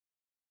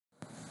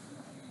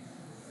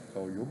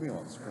Nicole, you'll be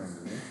on screen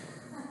eventually.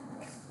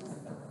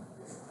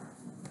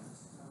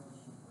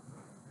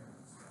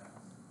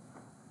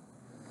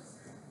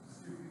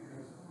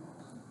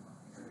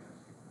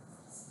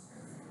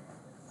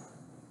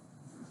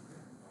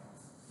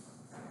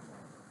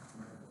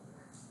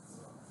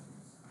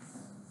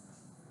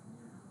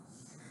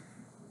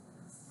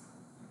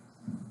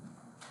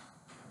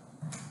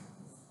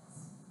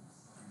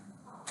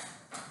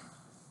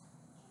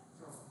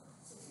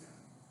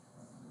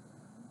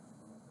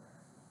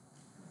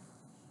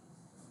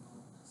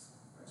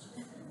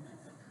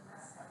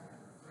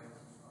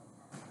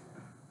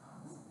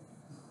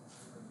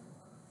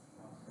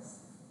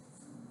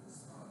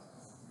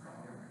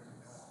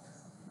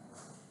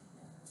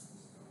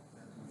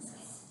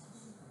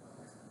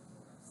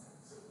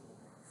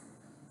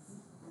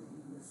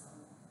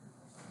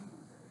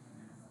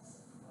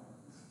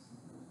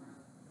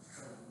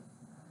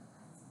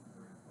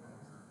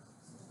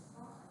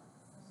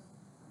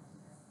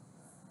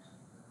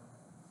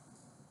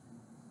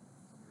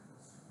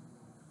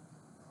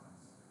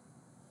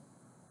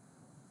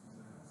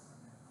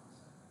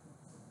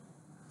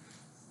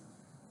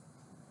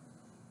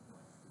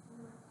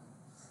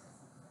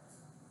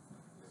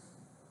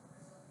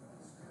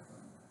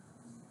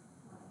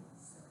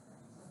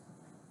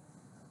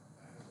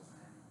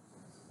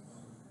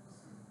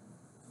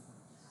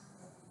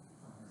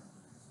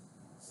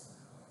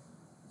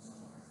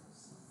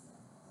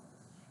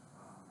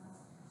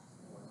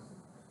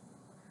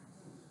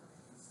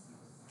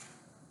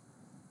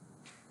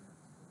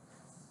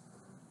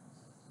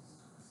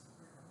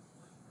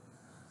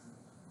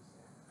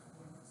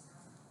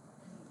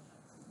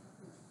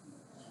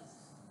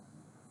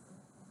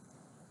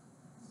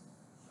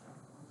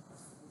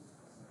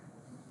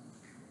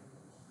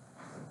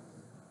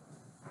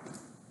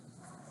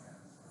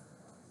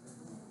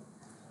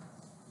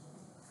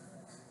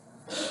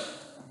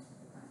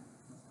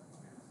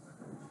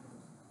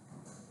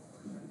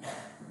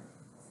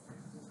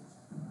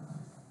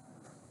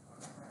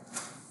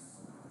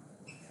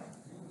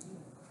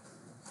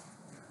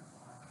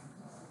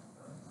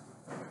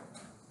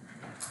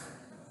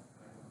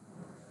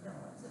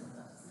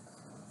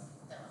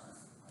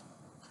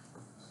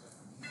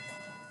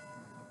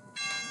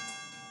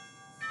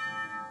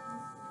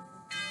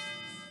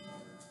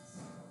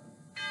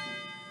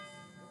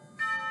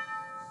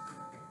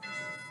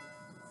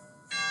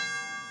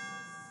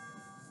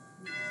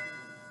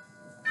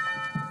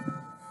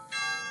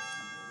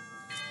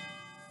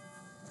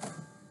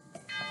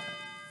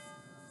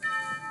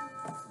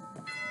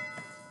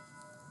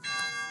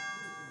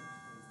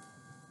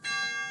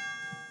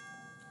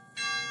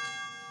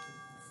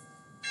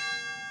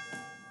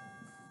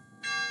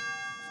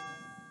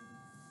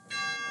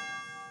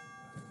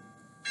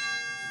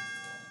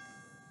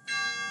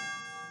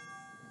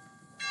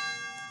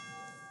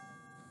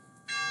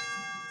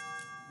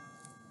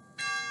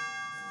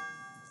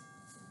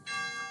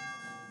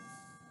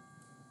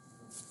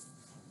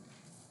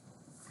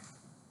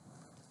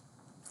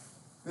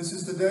 This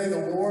is the day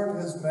the Lord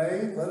has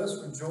made. Let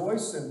us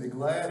rejoice and be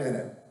glad in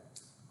it.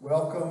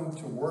 Welcome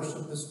to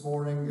worship this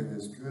morning. It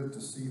is good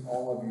to see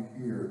all of you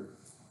here.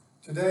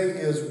 Today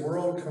is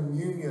World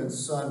Communion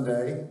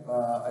Sunday,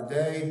 a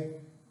day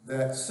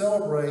that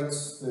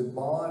celebrates the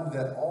bond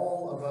that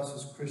all of us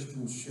as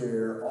Christians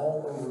share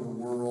all over the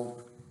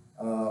world.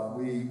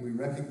 We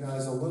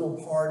recognize a little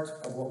part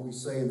of what we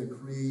say in the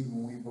Creed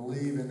when we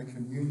believe in the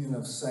communion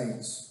of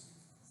saints.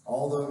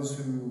 All those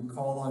who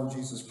call on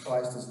Jesus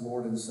Christ as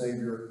Lord and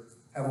Savior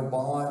have a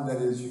bond that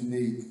is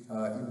unique,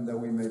 even though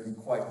we may be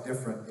quite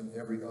different in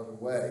every other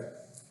way.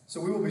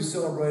 So we will be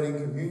celebrating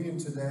communion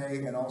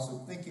today and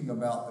also thinking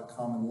about the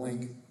common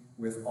link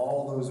with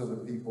all those other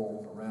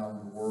people around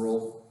the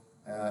world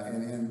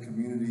and in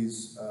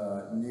communities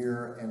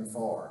near and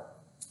far.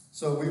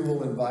 So we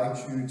will invite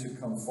you to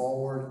come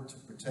forward to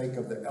partake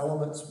of the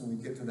elements when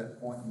we get to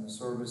that point in the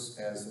service,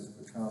 as has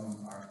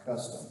become our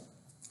custom.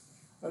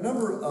 A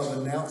number of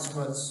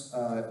announcements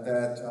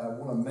that I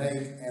want to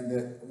make, and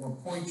that I want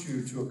to point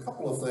you to a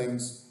couple of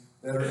things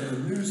that are in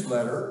the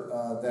newsletter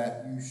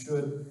that you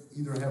should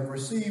either have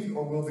received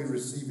or will be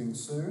receiving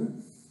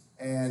soon.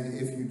 And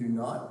if you do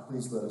not,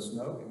 please let us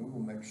know, and we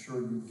will make sure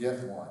you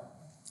get one.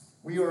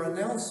 We are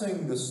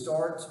announcing the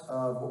start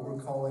of what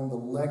we're calling the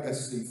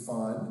Legacy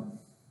Fund,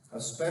 a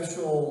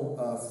special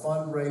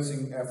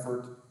fundraising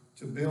effort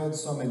to build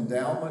some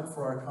endowment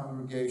for our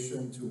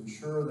congregation to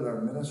ensure that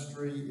our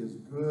ministry is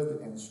good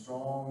and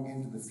strong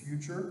into the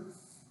future.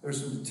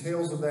 There's some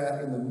details of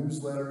that in the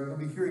newsletter.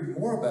 You'll be hearing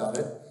more about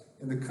it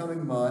in the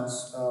coming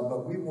months,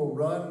 but we will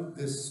run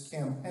this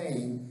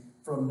campaign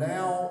from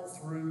now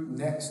through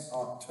next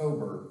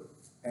October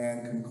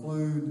and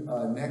conclude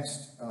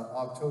next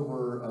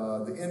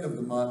October, the end of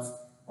the month,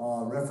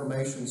 on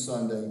Reformation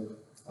Sunday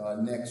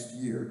next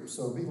year.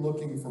 So be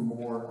looking for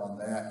more on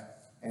that.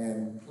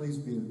 And please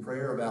be in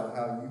prayer about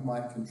how you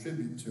might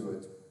contribute to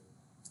it.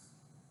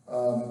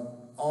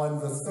 On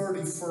the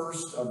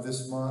 31st of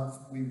this month,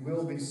 we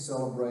will be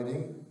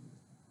celebrating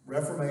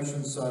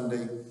Reformation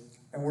Sunday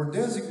And we're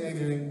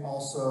designating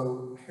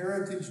also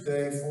Heritage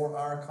Day for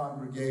our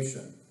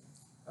congregation.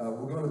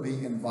 We're going to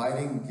be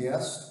inviting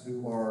guests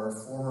who are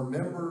former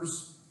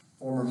members,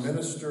 former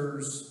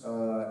ministers,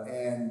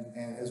 and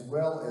as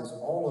well as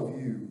all of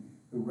you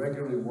who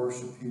regularly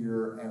worship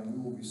here, and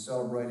we will be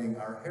celebrating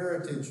our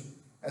heritage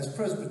as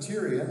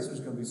Presbyterians. There's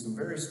going to be some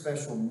very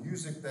special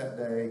music that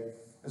day,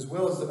 as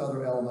well as the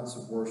other elements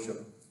of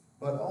worship,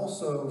 but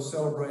also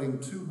celebrating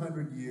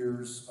 200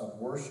 years of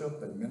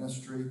worship and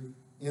ministry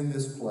in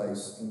this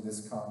place, in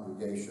this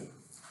congregation.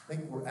 I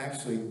think we're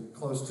actually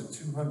close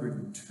to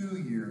 202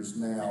 years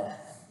now.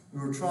 We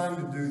were trying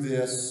to do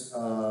this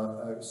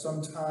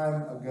some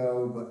time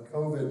ago, but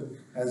COVID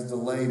has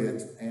delayed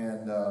it,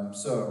 and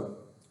so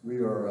we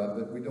are,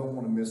 but we don't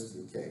want to miss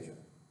the occasion.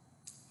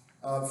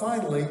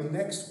 Finally,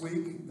 next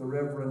week, the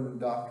Reverend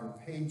Dr.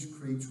 Paige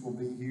Creach will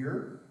be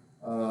here.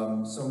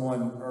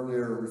 Someone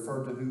earlier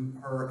referred to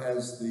her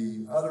as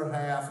the other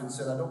half and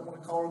said, I don't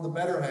want to call her the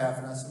better half.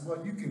 And I said,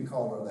 well, you can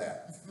call her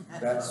that.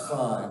 That's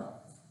fine.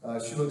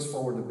 She looks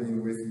forward to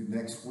being with you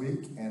next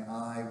week, and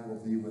I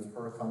will be with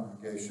her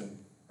congregation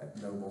at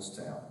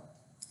Noblestown.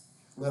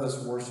 Let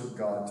us worship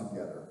God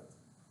together.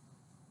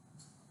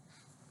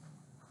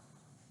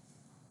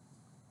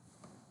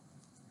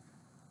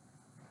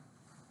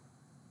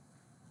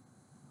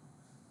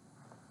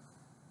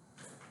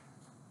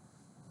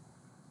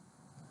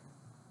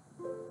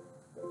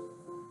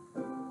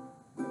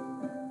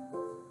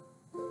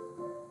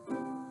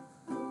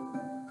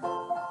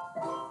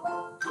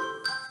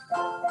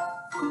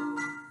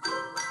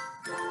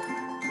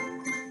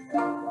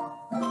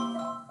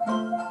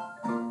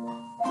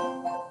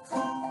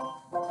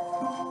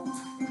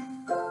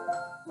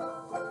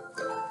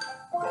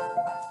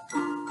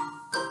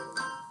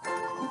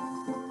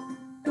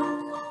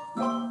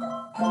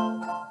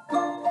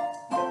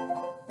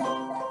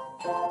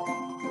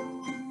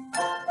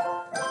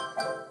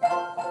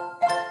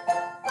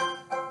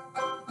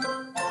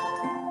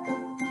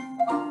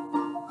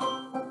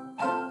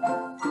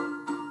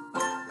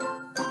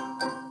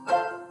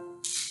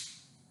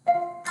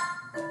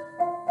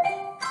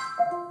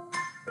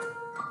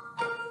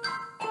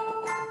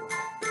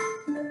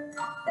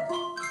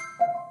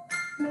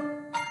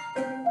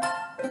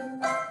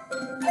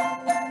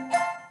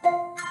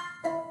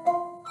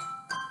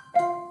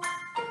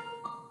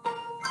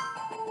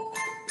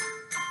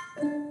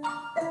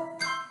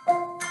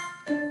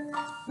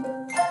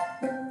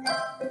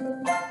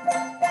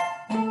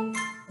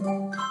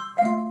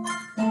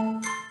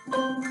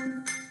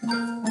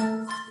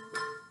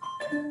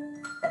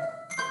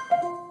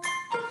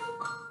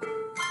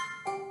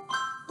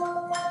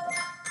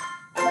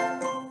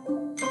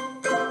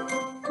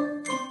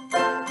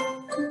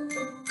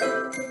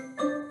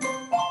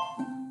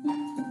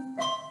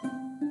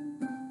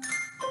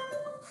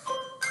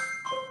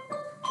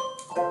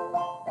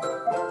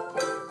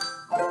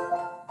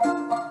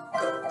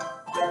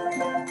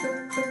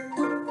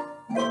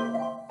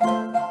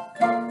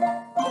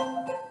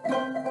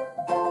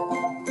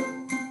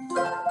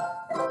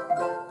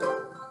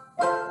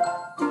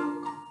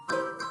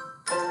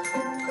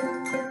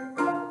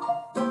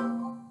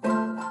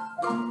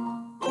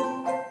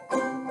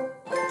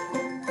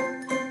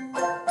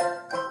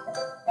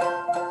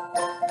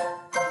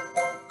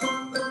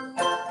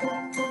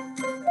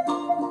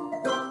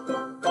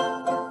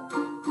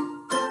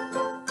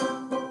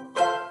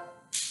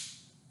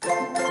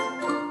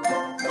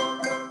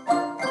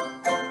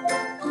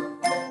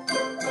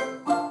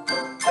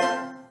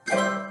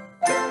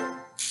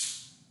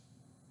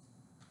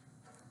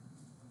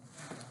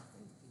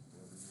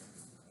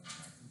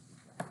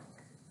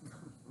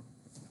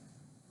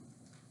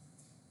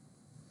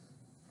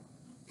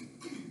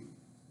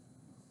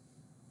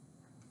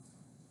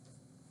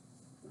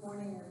 Good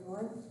morning,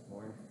 everyone.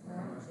 Morning.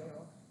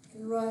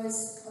 Can you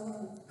rise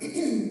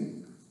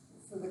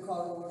for the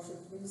call to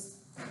worship, please?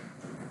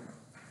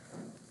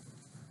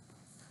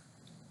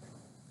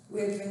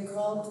 We have been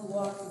called to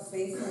walk the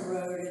faithful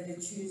road and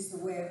to choose the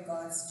way of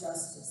God's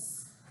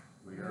justice.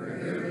 We are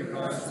here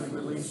because we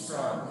believe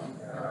strongly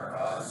that our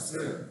God is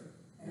good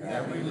and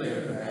that we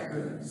live in that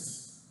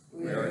goodness.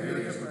 We are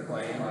here to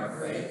proclaim our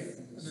faith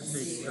and to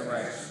seek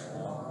direction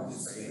along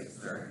this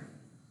faith journey.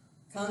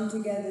 Come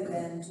together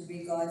then to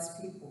be God's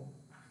people.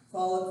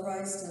 Follow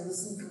Christ and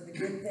listen for the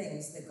good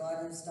things that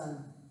God has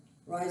done.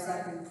 Rise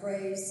up in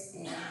praise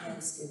and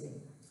thanksgiving.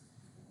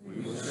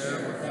 We will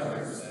share with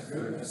others the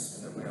goodness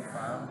that we have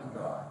found in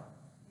God.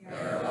 May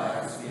our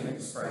lives be an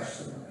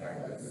expression of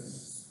that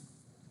goodness.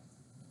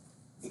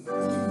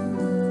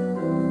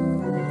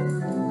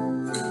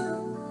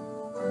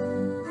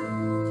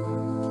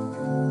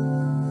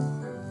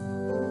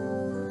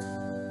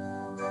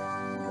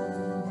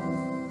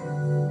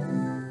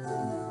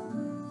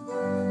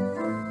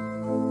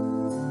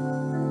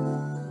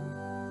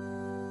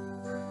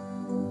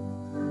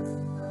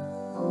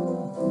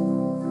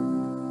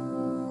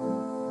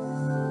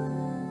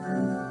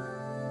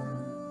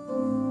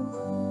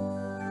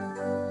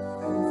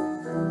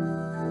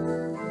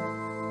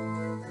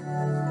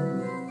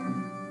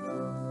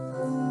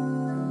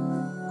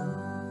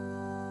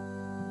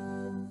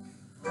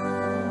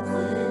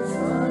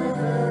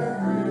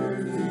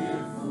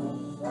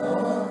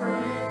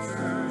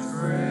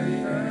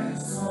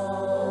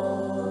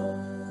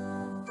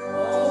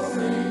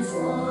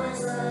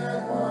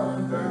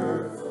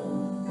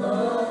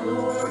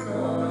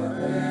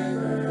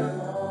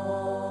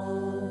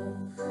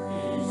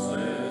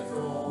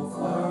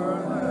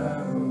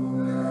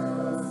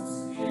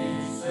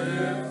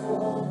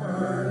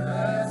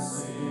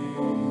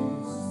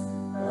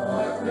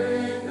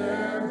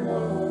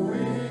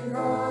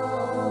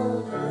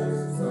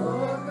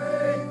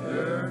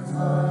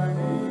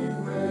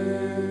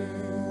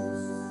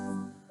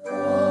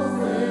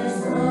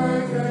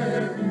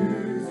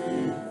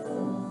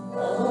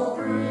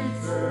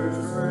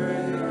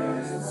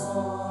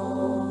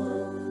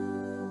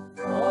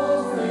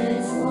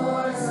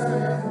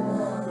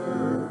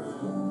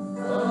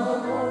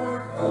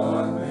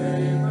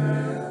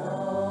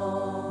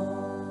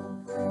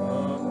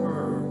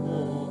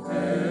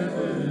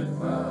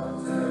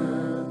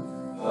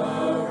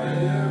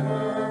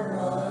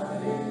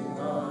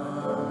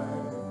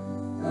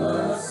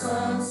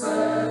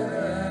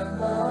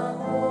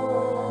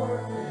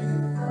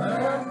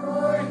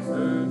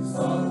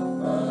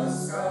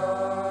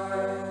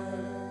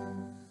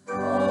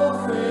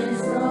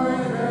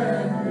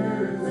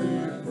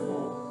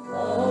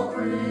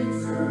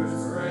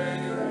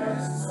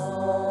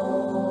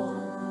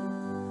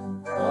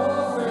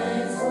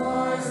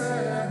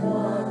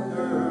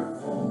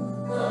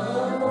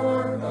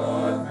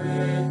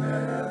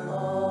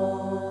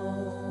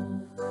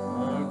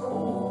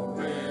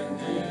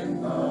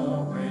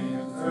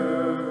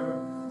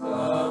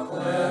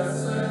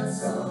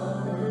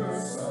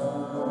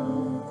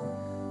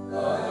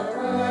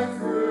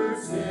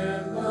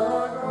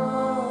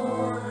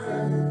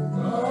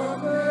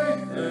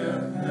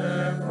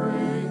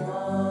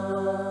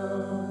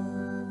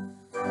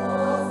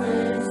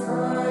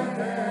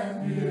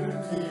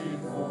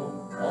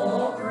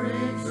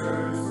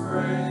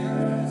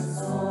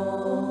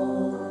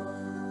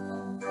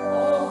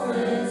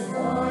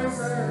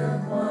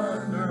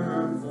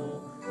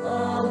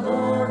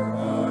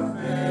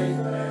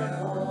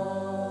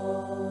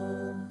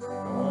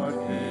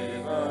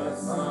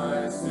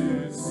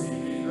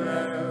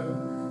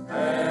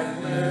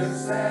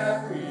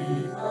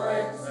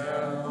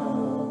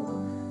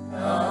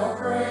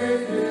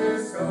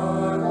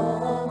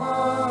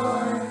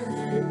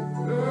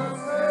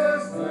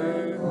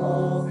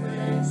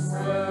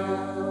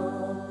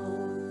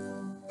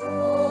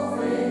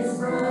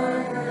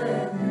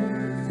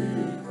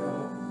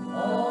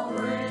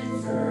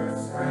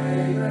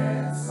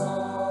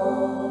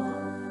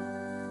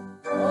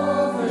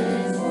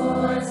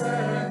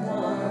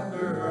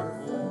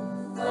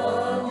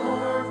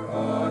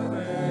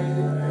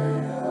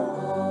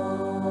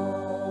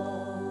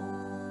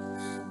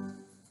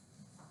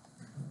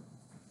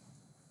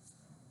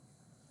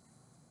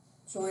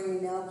 Join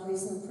me now,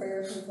 please, in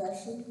prayer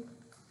confession.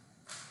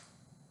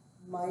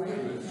 Mighty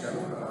and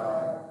eternal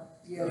God,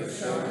 you have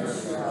shown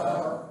us your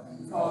love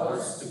and called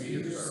us to be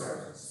your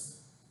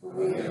servants. But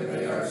we have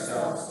made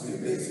ourselves too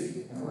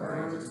busy and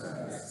worried to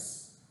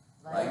us.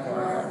 Like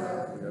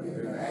Martha, we have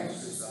been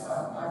anxious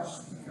about much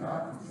we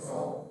cannot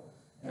control,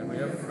 and we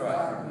have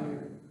forgotten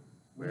you.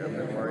 We have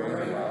been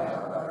worried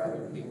about what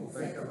other people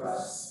think of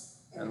us,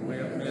 and we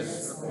have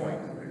missed the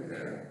point of your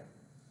care.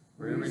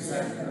 We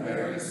resent the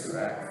Marys who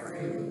act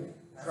freely,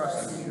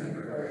 trusting in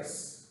your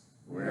grace.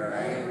 We are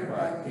angry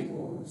by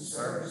people whose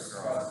service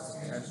draws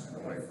attention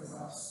away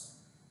from us.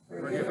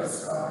 Forgive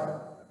us,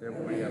 God,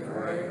 that we have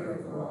worried over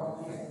the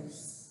wrong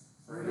things.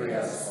 Free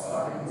us,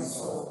 body and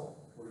soul,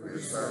 for your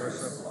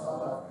service of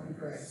love and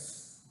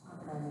grace.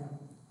 Amen.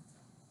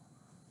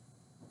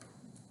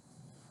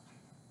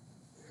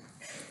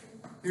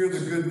 Hear the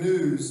good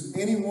news.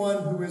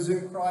 Anyone who is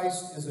in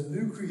Christ is a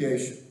new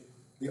creation.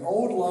 The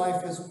old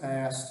life has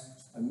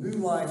passed, a new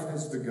life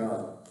has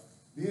begun.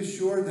 Be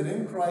assured that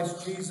in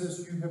Christ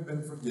Jesus you have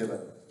been forgiven.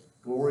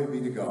 Glory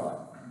be to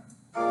God.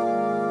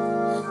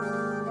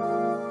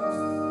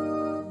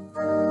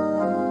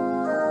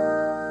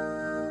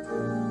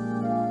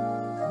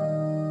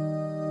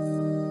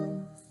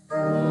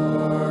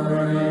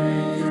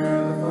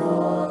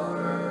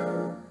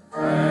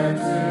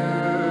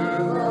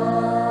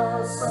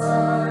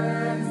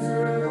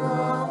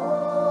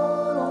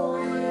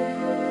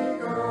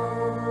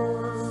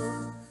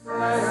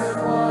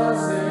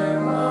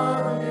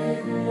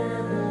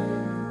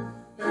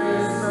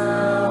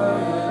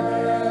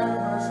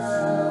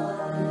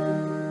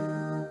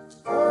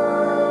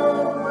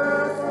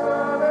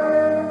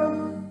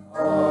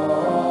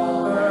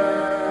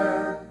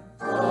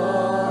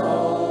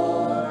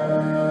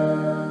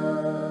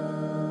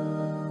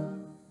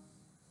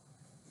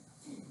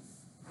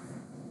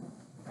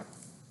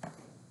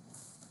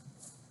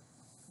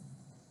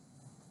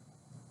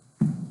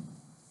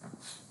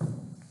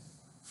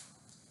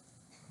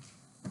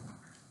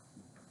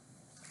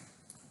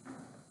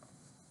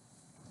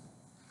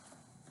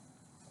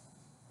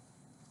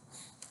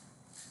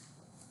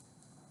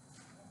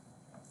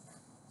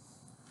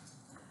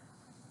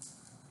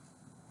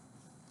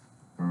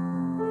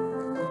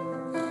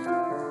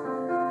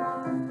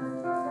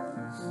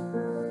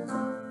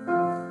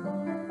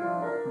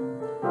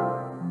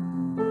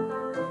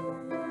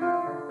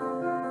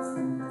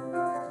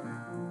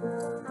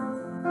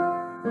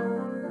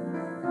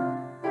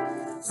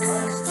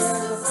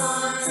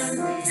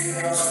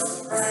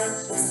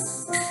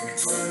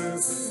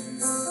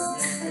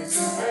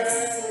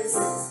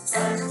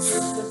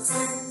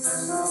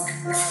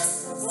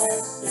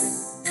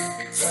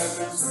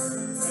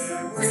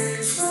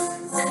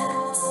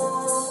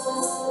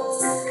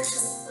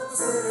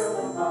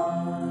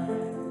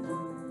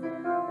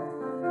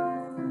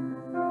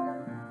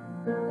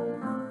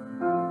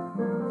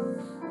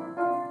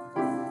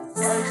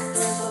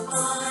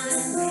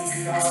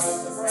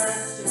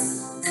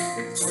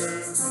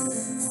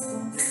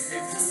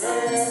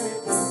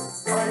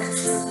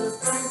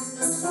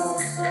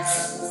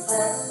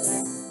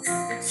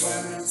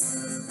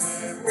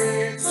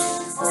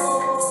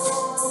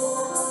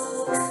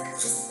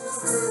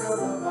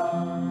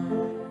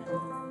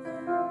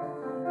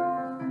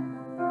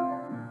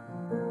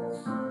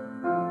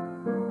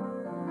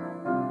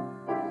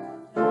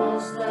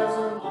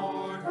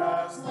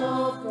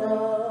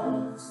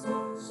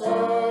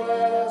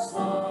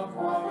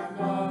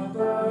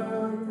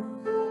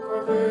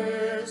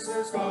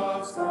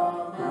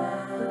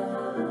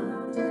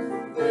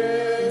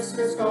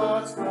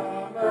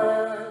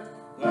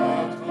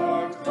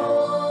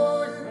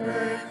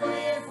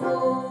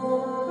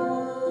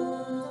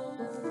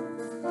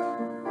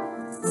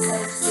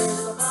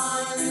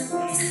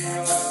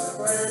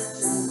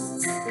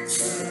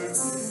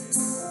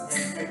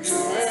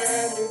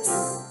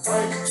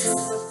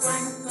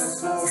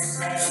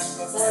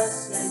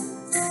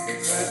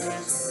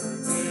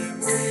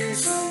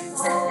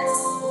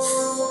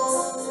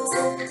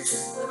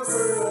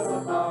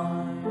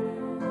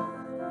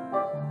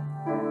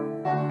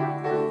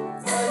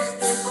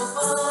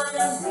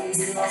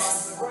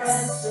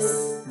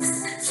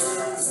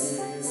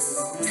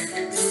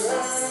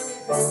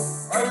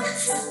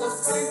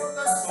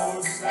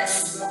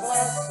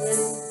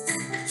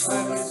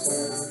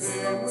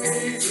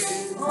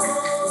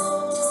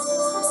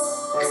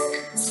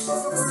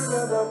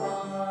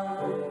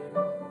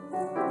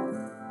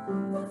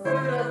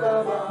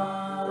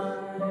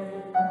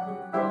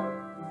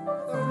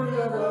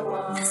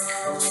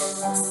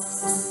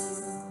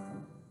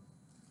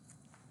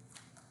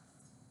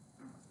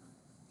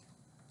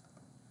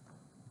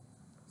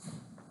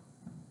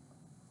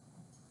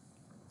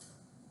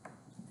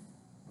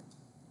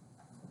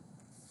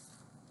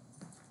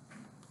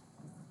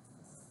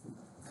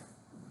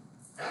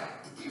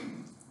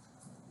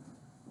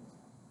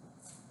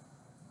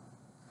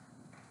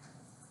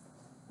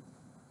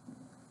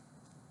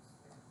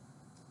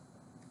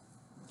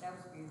 That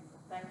was beautiful.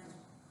 Thank you.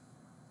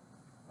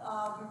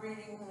 I'll be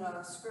reading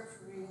a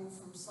scripture reading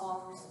from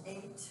Psalms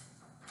 8,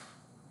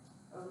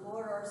 O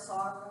Lord, our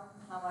sovereign,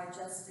 how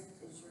majestic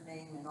is your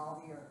name in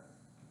all the earth.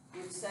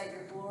 You have set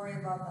your glory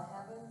above the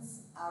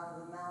heavens, out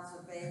of the mouths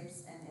of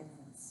babes and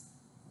infants.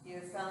 You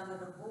have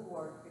founded a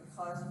bulwark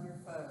because of your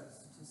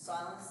foes, to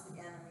silence the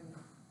enemy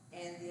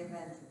and the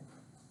avenger.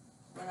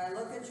 When I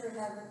look at your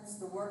heavens,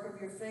 the work of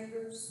your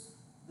fingers,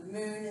 the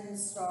moon and the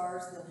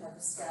stars that have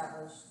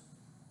established,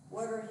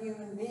 what are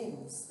human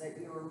beings that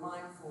you are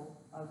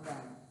mindful of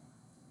them?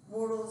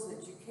 Mortals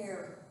that you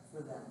care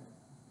for them.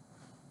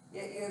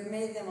 Yet you have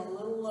made them a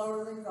little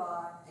lower than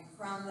God and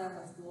crowned them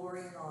with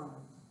glory and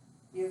honor.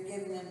 You have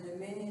given them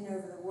dominion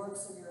over the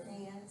works of your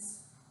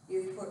hands.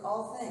 You have put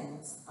all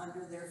things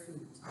under their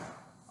feet,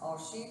 all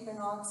sheep and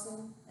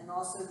oxen, and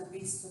also the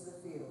beasts of the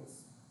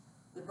fields,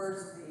 the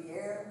birds of the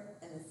air,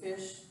 and the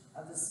fish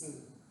of the sea,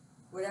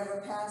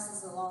 whatever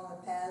passes along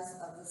the paths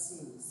of the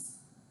seas.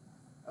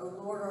 O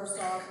Lord, our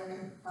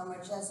sovereign, how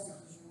majestic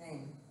is your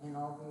name in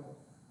all the earth.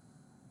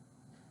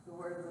 The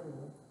word of the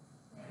Lord.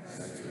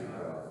 Thank you,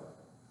 God.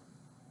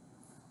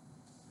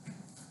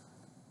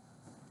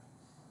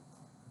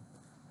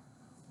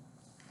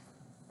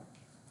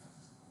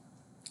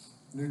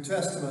 New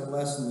Testament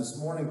lesson this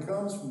morning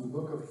comes from the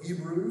book of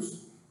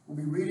Hebrews. We'll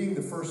be reading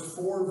the first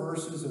 4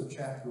 verses of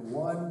chapter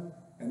 1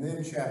 and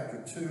then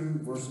chapter 2,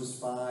 verses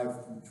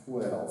 5 through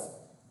 12.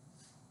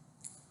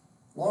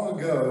 Long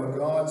ago,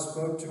 God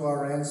spoke to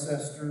our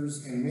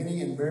ancestors in many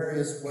and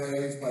various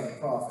ways by the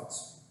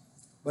prophets.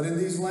 But in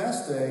these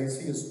last days,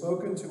 he has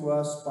spoken to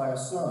us by a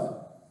Son,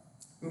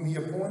 whom he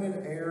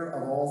appointed heir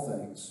of all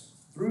things,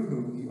 through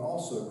whom he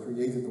also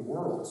created the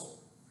worlds.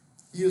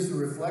 He is the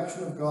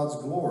reflection of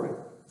God's glory,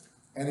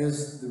 and he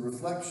is the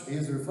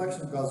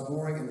reflection of God's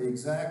glory in the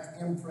exact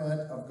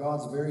imprint of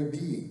God's very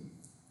being,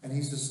 and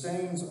he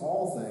sustains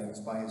all things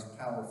by his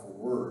powerful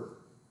word.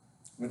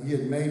 When he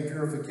had made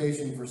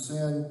purification for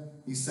sin,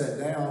 he sat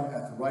down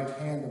at the right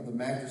hand of the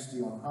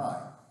Majesty on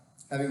high,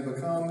 having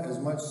become as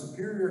much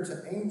superior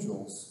to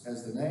angels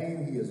as the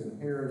name he has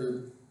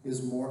inherited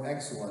is more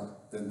excellent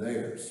than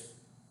theirs.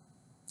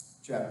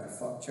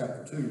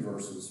 Chapter 2,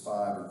 verses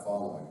 5 and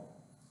following.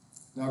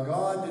 Now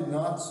God did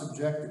not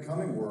subject the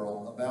coming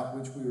world about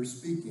which we are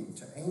speaking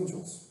to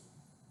angels,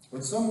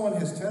 but someone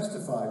has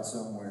testified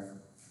somewhere.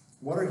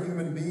 What are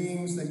human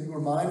beings that you are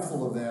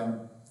mindful of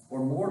them, or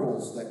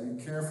mortals that you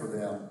care for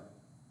them?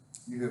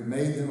 You have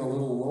made them a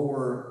little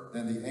lower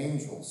than the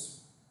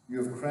angels.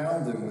 You have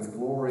crowned them with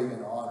glory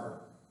and honor,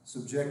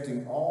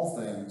 subjecting all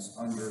things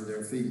under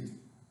their feet.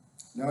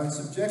 Now in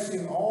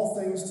subjecting all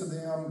things to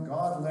them,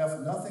 God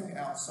left nothing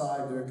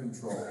outside their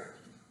control.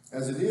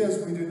 As it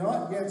is, we do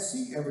not yet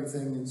see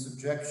everything in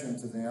subjection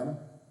to them,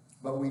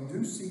 but we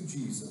do see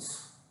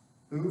Jesus,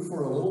 who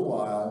for a little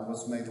while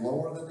was made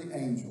lower than the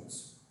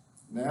angels,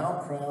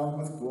 now crowned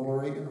with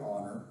glory and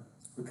honor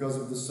because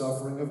of the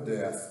suffering of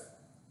death,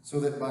 so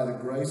that by the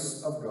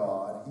grace of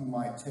God he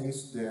might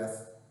taste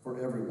death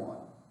for everyone.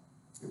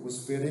 It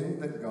was fitting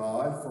that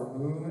God, for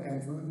whom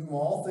and through whom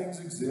all things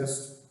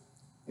exist,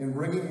 in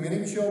bringing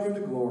many children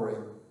to glory,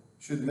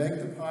 should make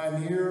the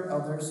pioneer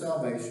of their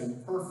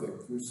salvation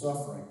perfect through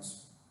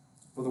sufferings.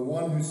 For the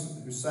one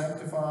who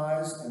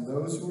sanctifies and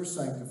those who are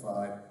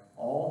sanctified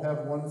all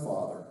have one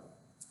Father.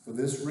 For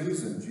this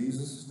reason,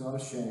 Jesus is not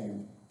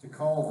ashamed to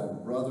call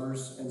them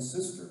brothers and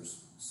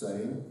sisters,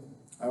 saying,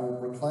 I will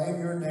proclaim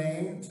your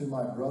name to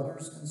my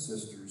brothers and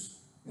sisters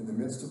in the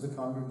midst of the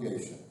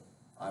congregation.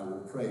 I will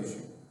praise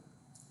you.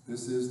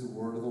 This is the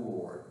word of the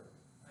Lord.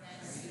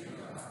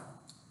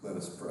 Let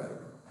us pray.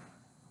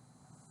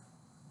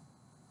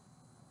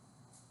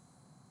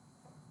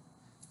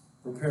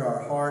 Prepare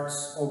our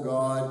hearts, O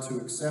God, to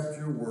accept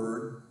your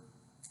word.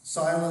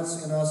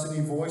 Silence in us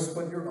any voice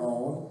but your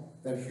own,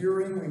 that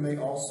hearing we may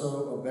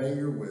also obey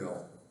your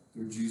will.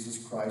 Through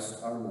Jesus Christ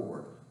our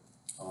Lord.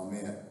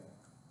 Amen.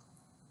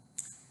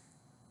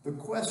 The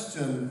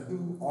question,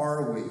 who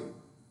are we?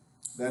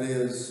 That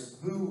is,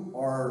 who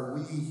are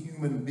we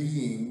human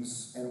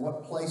beings and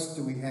what place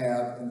do we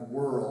have in the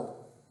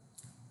world?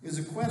 Is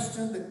a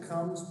question that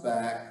comes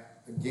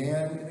back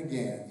again and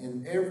again.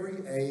 In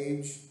every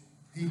age,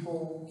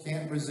 people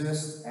can't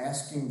resist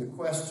asking the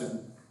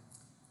question.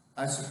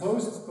 I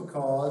suppose it's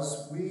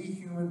because we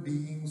human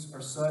beings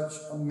are such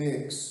a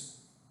mix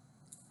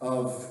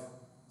of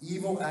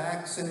evil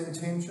acts and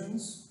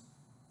intentions,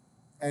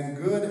 and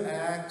good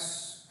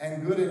acts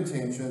and good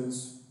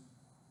intentions,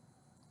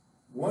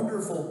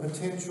 wonderful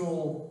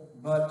potential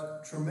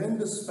but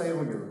tremendous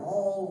failure,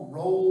 all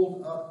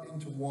rolled up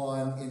into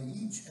one in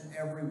each and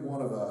every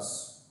one of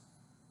us.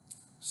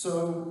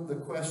 So the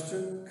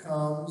question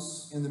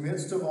comes, in the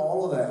midst of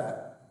all of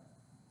that,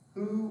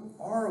 who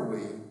are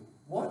we?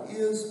 What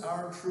is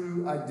our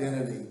true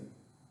identity?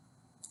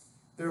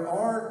 There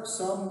are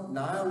some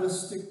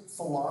nihilistic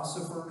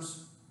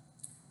philosophers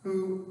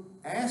who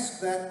ask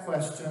that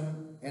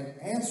question and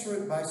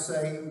answer it by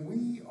saying,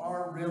 we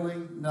are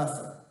really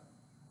nothing.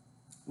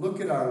 Look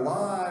at our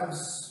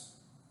lives,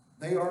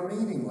 they are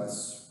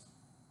meaningless.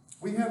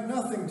 We have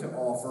nothing to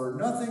offer,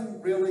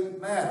 nothing really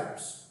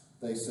matters,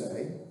 they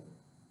say.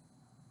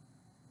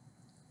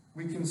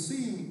 We can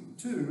see,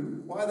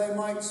 too, why they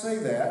might say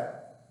that.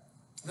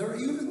 There are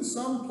even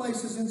some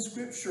places in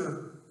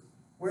Scripture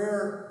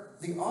where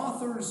the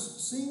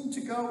authors seem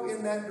to go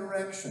in that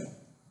direction.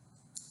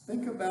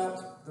 Think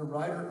about the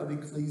writer of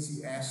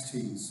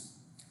Ecclesiastes,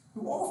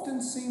 who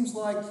often seems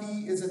like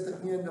he is at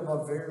the end of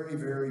a very,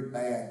 very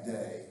bad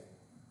day,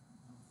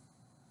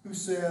 who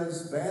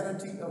says,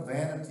 vanity of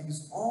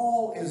vanities,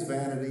 all is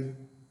vanity.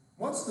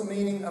 What's the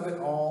meaning of it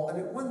all? And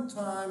at one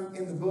time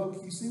in the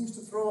book, he seems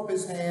to throw up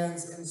his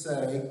hands and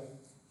say,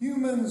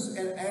 humans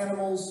and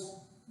animals,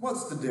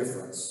 what's the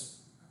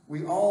difference?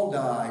 We all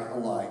die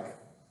alike.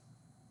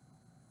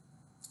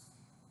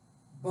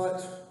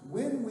 But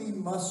when we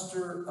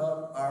muster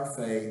up our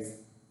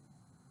faith,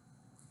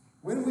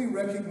 when we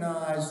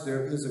recognize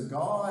there is a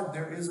God,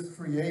 there is a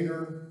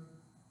Creator,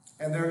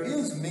 and there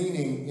is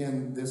meaning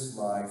in this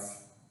life,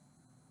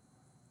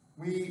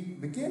 we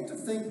begin to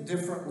think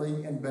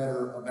differently and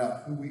better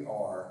about who we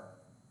are.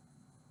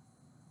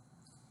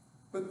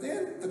 But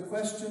then the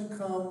question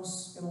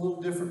comes in a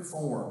little different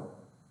form.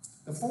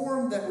 The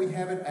form that we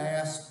have it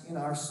asked in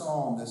our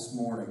psalm this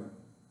morning.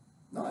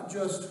 Not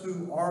just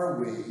who are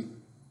we,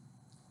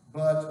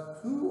 but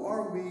who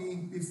are we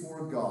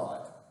before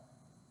God?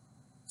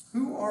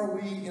 Who are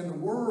we in the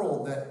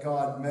world that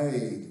God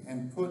made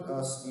and put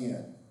us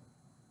in?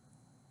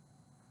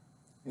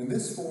 In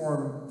this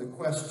form, the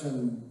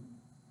question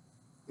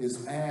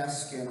is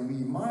asked, and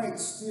we might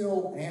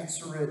still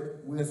answer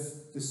it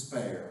with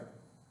despair.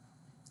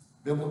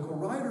 Biblical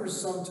writers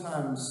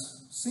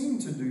sometimes seem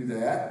to do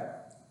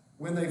that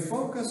when they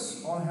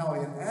focus on how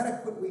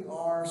inadequate we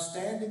are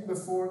standing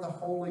before the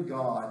holy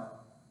God,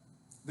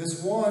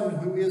 this one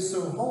who is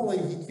so holy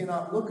he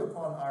cannot look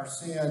upon our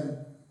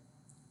sin.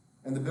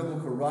 And the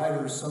biblical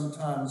writers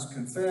sometimes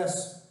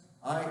confess,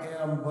 I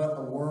am but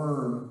a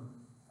worm.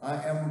 I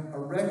am a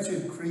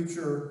wretched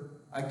creature.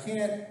 I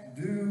can't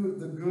do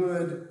the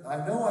good I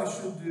know I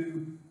should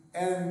do,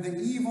 and the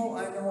evil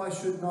I know I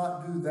should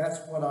not do, that's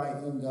what I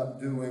end up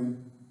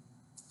doing.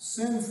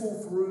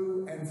 Sinful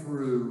through and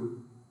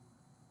through.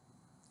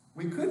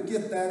 We could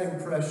get that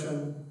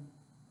impression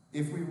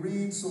if we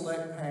read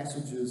select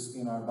passages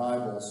in our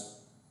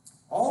Bibles.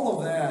 All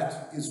of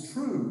that is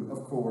true,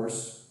 of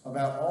course,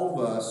 about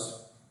all of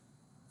us,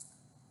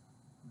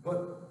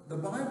 but the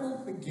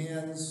Bible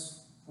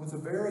begins with a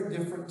very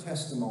different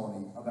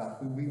testimony about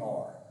who we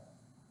are.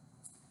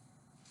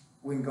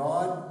 When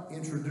God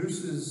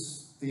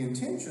introduces the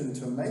intention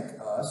to make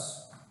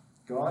us,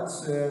 God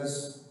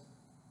says,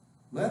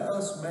 let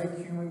us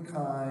make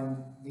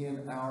humankind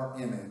in our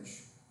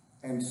image.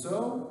 And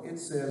so it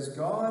says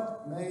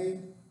God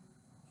made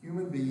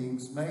human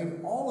beings, made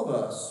all of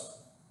us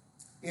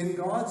in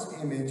God's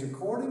image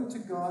according to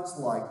God's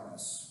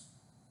likeness.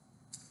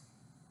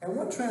 And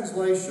one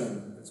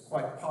translation that's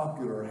quite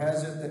popular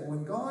has it that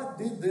when God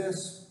did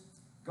this,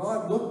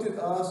 God looked at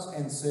us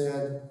and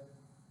said,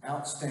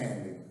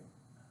 outstanding.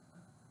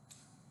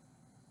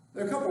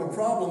 There are a couple of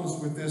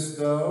problems with this,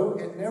 though.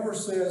 It never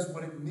says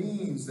what it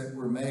means that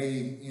we're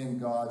made in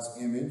God's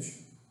image.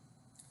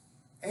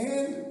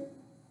 And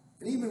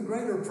an even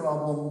greater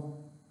problem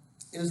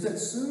is that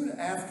soon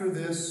after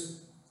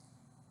this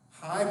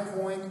high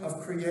point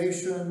of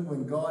creation,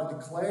 when God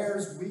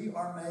declares we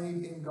are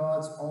made in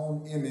God's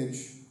own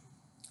image,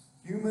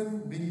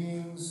 human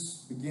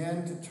beings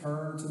begin to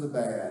turn to the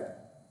bad,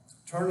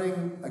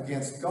 turning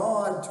against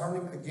God,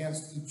 turning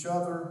against each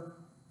other,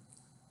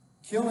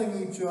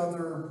 killing each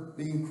other,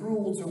 being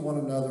cruel to one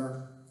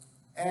another.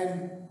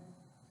 And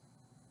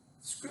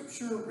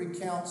Scripture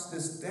recounts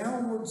this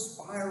downward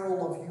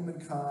spiral of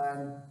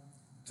humankind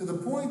to the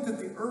point that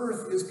the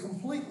earth is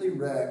completely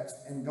wrecked,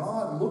 and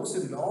God looks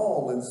at it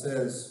all and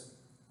says,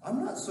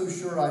 I'm not so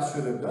sure I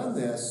should have done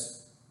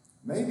this.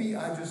 Maybe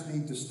I just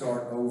need to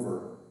start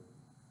over.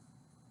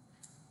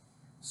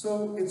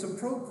 So it's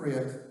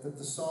appropriate that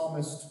the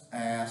psalmist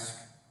ask,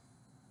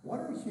 what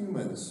are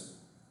humans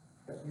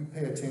that you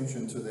pay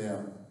attention to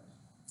them?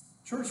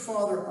 Church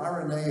Father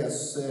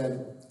Irenaeus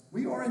said,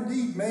 we are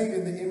indeed made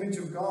in the image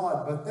of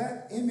God, but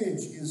that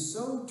image is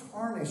so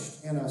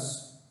tarnished in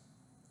us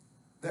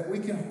that we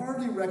can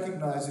hardly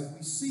recognize it.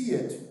 We see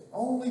it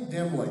only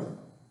dimly.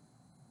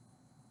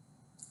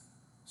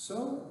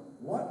 So,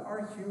 what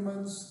are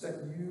humans that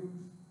you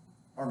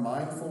are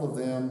mindful of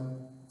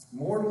them?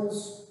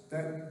 Mortals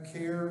that you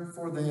care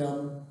for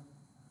them?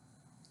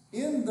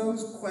 In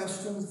those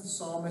questions the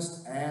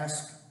psalmist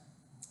asks,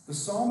 the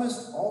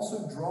psalmist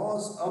also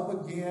draws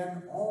up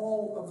again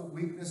all of the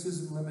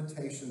weaknesses and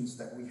limitations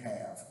that we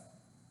have.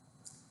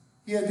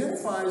 He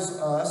identifies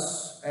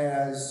us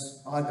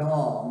as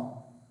Adam,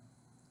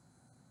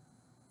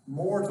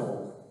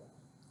 mortal.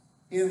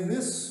 In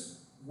this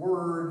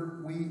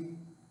word, we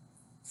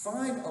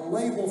find a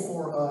label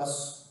for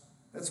us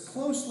that's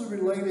closely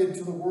related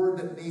to the word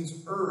that means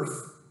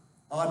earth,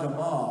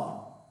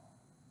 Adamah.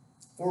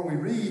 For we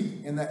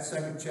read in that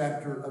second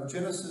chapter of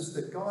Genesis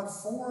that God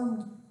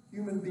formed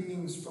human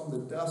beings from the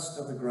dust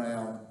of the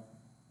ground.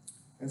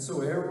 And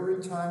so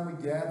every time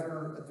we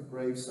gather at the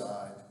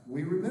graveside,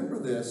 we remember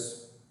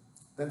this.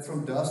 that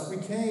from dust we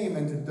came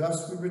and to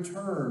dust we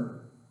return.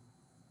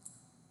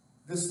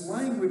 This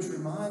language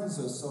reminds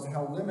us of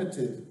how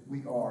limited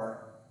we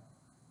are.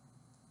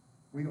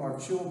 We are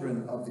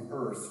children of the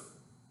earth.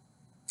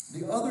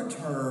 The other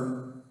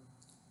term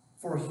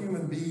for a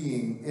human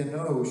being,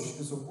 enosh,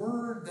 is a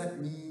word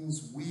that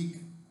means weak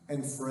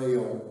and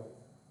frail.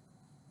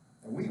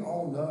 And we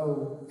all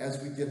know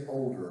as we get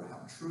older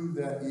how true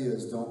that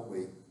is, don't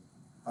we?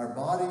 Our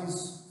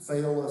bodies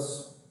fail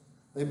us.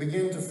 They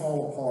begin to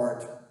fall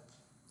apart.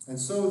 And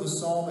so the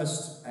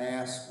psalmist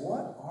asks,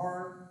 what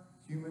are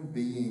human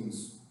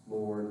beings,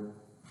 Lord,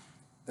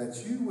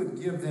 that you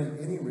would give them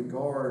any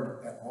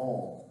regard at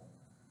all?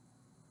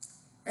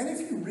 And if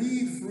you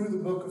read through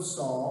the book of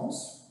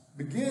Psalms,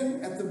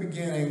 begin at the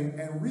beginning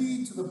and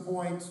read to the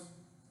point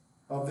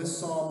of this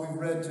psalm we've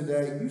read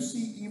today, you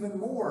see even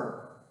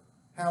more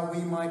how we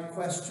might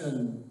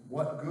question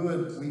what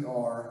good we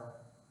are.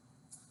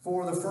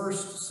 For the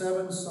first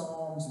 7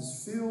 psalms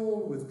is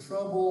filled with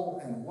trouble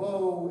and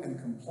woe and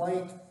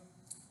complaint.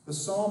 The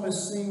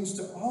psalmist seems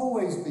to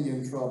always be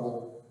in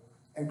trouble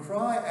and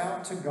cry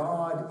out to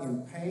God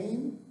in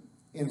pain,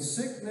 in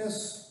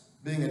sickness,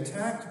 being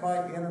attacked by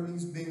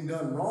enemies, being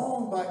done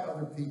wrong by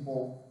other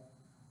people.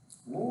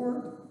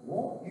 Lord,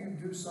 won't you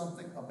do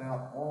something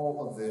about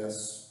all of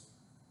this?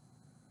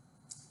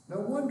 No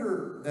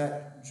wonder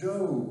that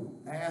Job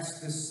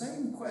asked this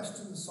same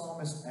question the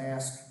psalmist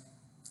asked,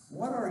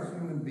 what are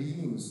human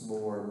beings,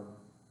 Lord?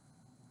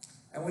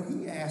 And when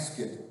he asked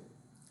it,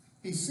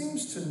 he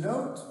seems to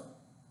note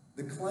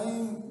the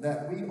claim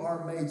that we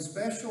are made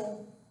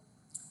special,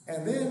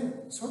 and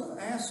then sort of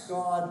ask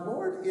God,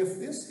 Lord, if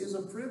this is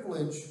a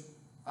privilege,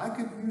 I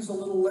could use a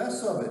little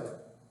less of it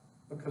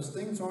because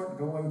things aren't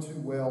going too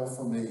well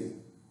for me.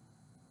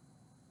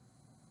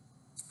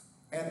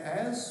 And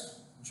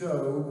as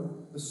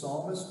Job, the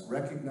psalmist,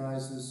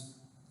 recognizes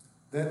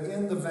that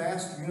in the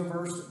vast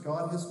universe that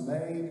God has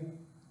made,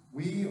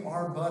 we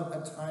are but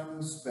a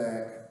tiny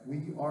speck.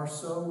 We are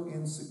so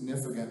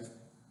insignificant.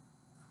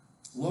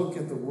 Look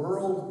at the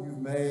world you've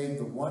made,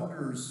 the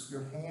wonders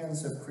your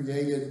hands have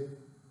created.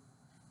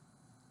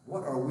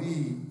 What are we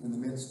in the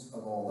midst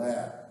of all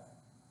that?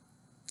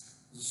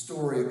 There's a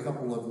story a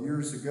couple of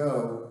years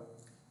ago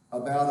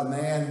about a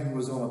man who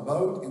was on a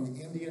boat in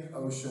the Indian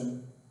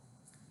Ocean,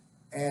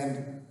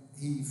 and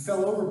he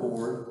fell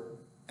overboard,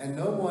 and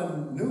no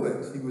one knew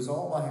it. He was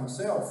all by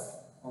himself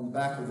on the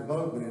back of the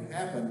boat when it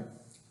happened.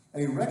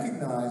 And he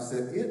recognized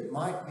that it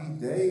might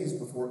be days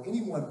before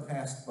anyone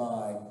passed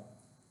by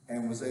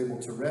and was able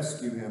to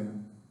rescue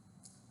him.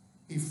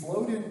 He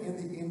floated in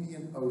the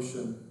Indian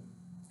Ocean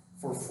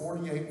for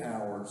 48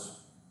 hours,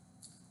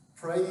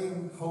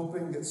 praying,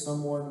 hoping that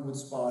someone would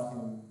spot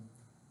him.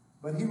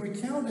 But he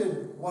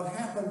recounted what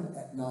happened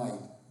at night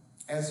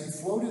as he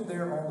floated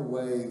there on the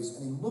waves,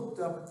 and he looked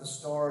up at the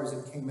stars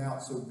that came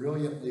out so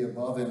brilliantly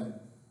above him,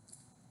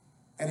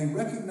 and he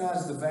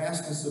recognized the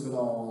vastness of it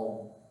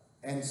all,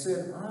 and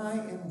said, I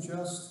am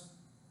just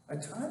a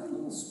tiny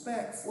little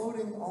speck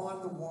floating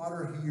on the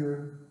water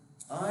here.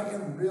 I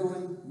am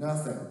really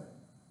nothing.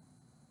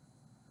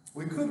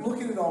 We could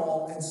look at it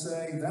all and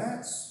say,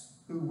 that's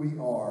who we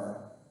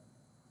are.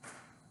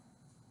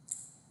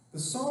 The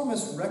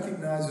psalmist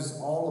recognizes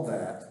all of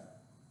that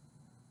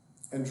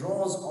and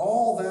draws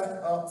all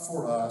that up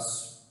for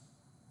us,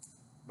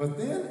 but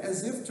then,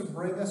 as if to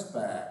bring us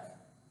back,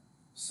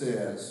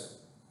 says,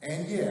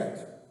 and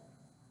yet,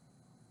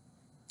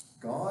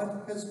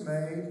 God has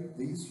made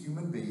these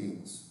human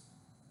beings.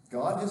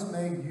 God has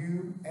made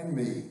you and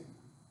me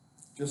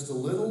just a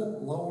little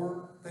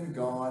lower than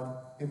God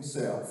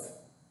himself.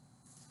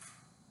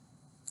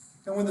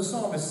 And when the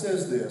psalmist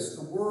says this,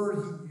 the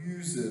word he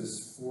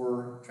uses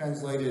for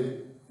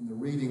translated in the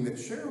reading that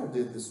Cheryl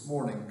did this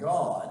morning,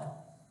 God,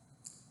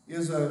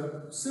 is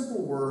a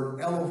simple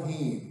word,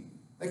 Elohim.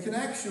 It can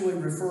actually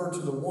refer to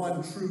the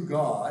one true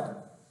God,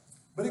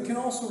 but it can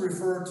also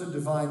refer to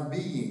divine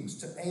beings,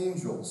 to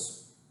angels.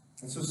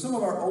 And so some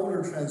of our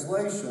older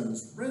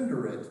translations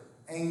render it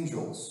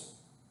angels.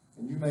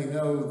 And you may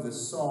know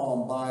this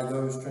psalm by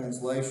those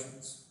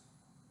translations.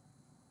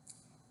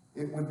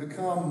 It would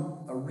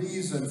become a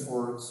reason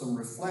for some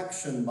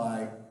reflection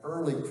by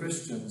early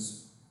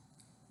Christians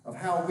of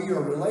how we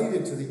are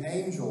related to the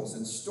angels,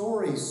 and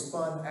stories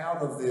spun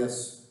out of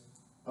this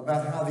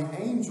about how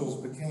the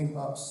angels became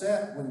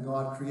upset when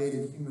God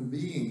created human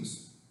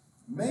beings,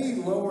 made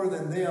lower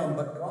than them,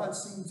 but God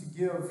seemed to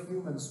give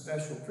humans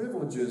special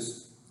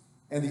privileges.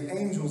 And the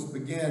angels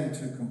began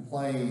to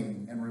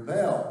complain and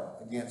rebel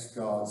against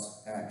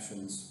God's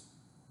actions.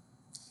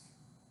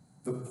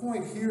 The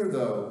point here,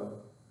 though,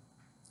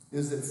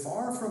 is that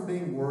far from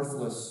being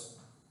worthless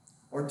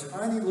or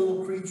tiny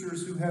little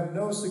creatures who have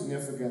no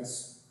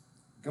significance,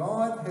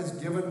 God has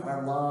given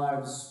our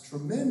lives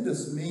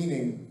tremendous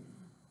meaning.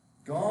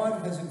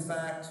 God has, in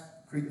fact,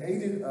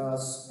 created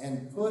us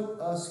and put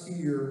us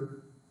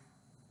here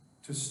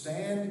to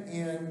stand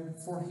in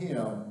for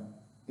him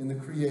in the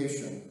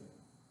creation,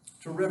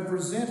 to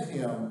represent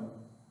him,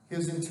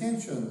 his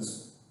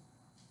intentions,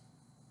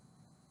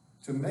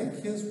 to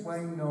make his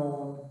way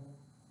known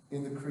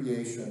in the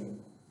creation.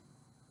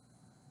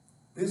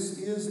 This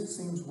is, it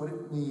seems, what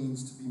it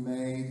means to be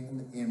made in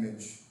the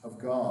image of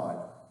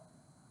God.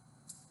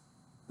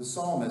 The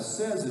psalmist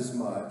says as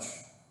much,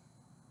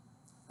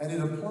 and it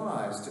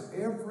applies to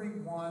every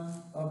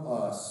one of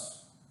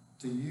us,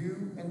 to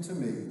you and to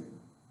me.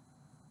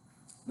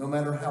 No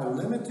matter how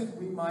limited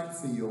we might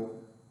feel,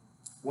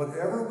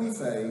 whatever we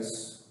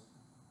face,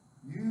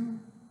 you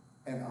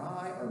and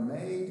I are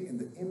made in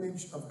the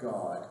image of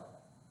God.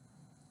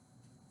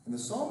 And the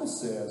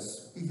psalmist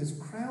says, he has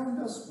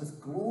crowned us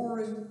with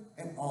glory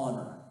and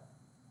honor.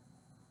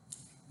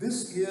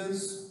 This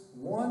is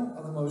one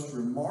of the most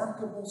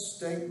remarkable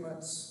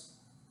statements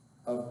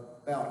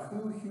about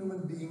who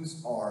human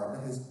beings are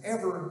that has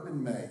ever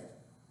been made.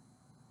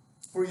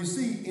 For you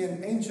see,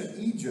 in ancient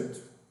Egypt,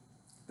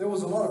 there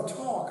was a lot of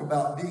talk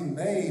about being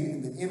made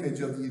in the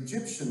image of the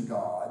Egyptian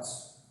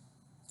gods,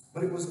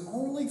 but it was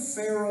only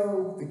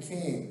Pharaoh the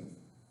king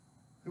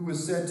who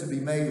was said to be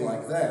made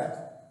like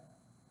that.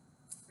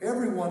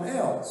 Everyone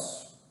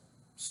else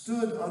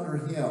stood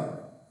under him.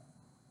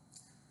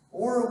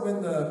 Or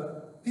when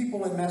the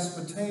people in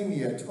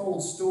Mesopotamia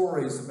told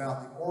stories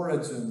about the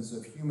origins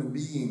of human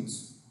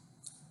beings,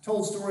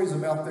 told stories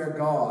about their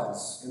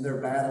gods and their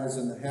battles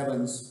in the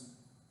heavens,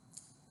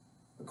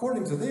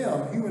 according to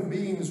them, human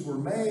beings were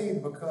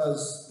made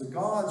because the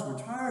gods were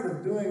tired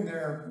of doing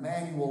their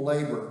manual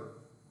labor.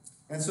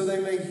 And so they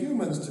made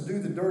humans to do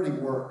the dirty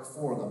work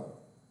for them.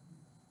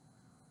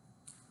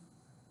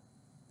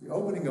 The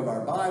opening of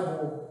our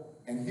Bible,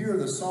 and here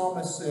the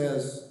psalmist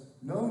says,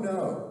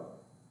 no,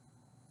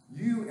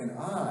 you and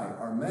I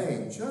are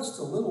made just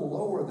a little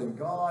lower than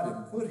God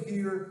and put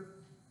here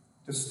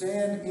to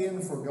stand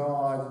in for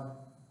God,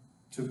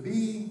 to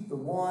be the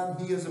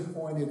one he has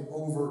appointed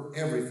over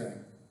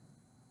everything.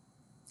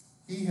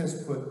 He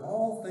has put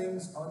all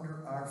things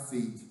under our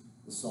feet,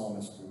 the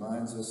psalmist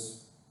reminds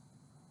us.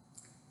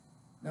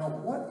 Now,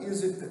 what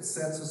is it that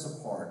sets us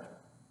apart?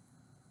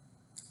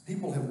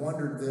 People have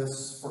wondered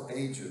this for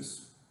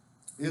ages.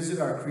 Is it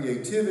our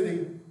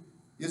creativity?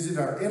 Is it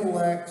our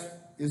intellect?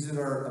 Is it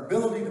our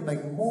ability to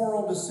make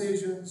moral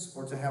decisions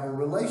or to have a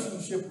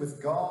relationship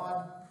with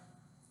God?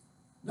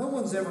 No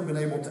one's ever been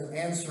able to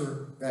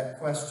answer that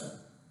question.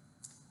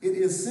 It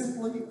is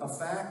simply a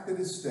fact that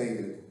is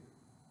stated.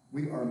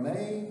 We are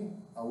made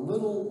a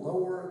little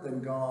lower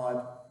than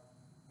God,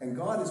 and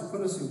God has put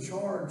us in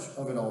charge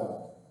of it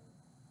all.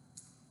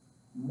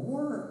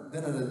 More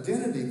than an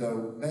identity,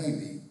 though,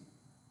 maybe,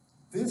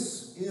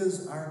 this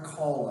is our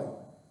calling.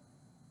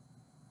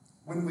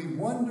 When we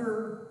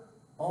wonder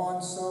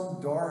on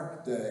some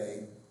dark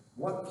day,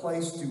 what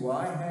place do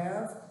I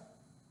have?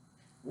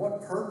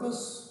 What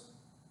purpose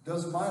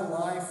does my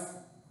life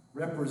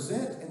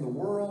represent in the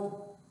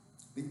world?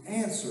 The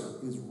answer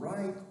is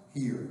right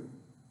here.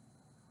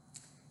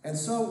 And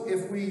so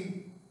if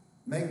we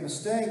make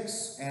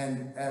mistakes,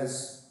 and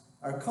as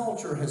our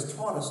culture has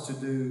taught us to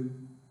do,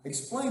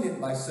 explain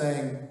it by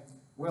saying,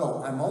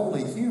 well, I'm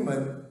only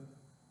human,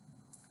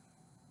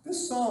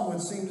 this psalm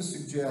would seem to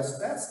suggest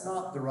that's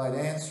not the right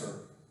answer.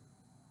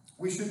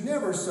 We should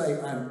never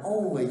say, I'm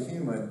only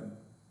human.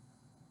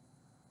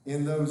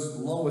 In those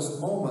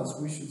lowest moments,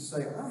 we should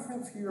say, I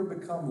have here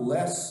become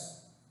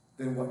less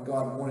than what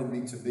God wanted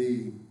me to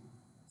be.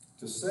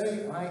 To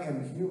say I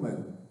am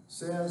human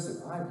says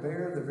that I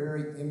bear the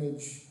very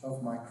image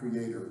of my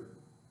Creator.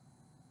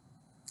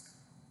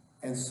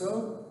 And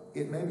so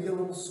it may be a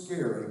little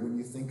scary when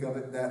you think of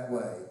it that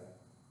way.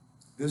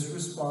 This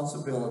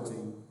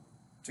responsibility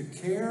to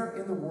care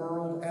in the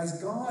world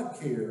as God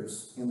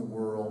cares in the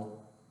world.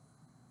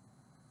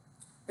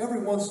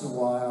 Every once in a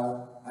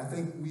while, I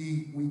think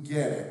we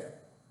get it.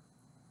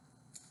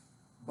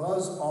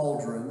 Buzz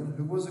Aldrin,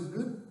 who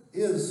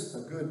is a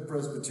good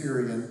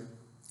Presbyterian,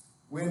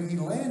 when he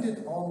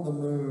landed on the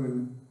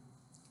moon,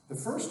 the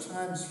first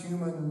time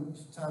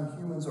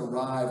humans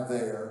arrived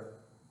there,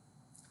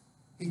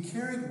 he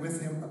carried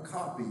with him a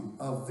copy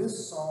of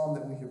this psalm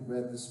that we have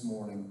read this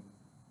morning.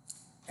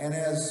 And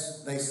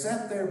as they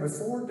sat there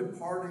before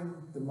departing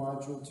the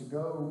module to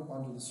go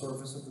onto the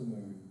surface of the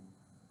moon,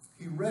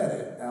 he read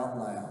it out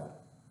loud.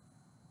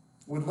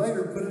 Would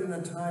later put it in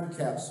a time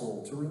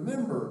capsule to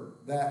remember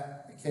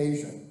that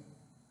occasion.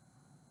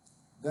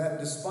 That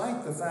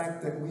despite the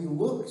fact that we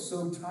look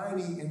so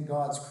tiny in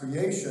God's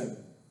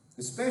creation,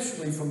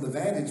 especially from the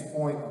vantage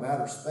point of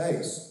outer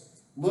space,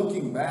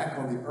 looking back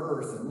on the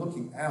earth and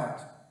looking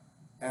out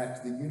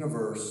at the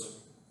universe,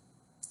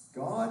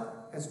 God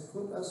has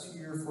put us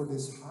here for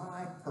this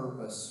high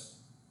purpose,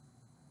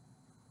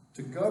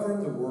 to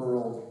govern the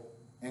world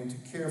and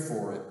to care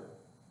for it.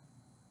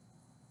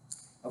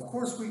 Of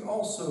course, we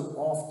also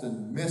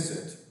often miss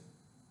it,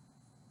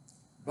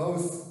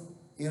 both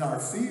in our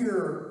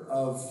fear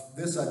of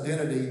this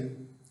identity.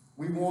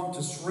 We want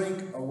to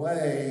shrink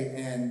away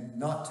and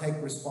not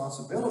take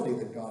responsibility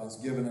that God has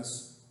given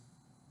us,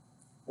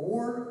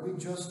 or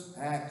we just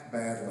act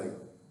badly,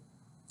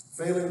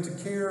 failing to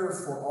care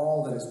for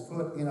all that is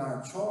put in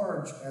our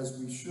charge as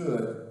we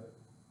should.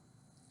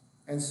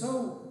 And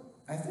so,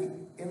 I think,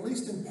 at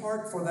least in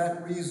part for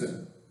that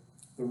reason,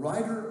 the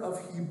writer of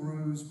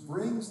Hebrews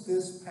brings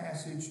this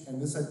passage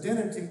and this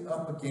identity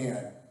up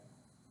again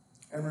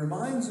and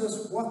reminds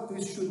us what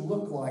this should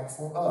look like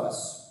for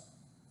us.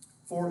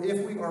 For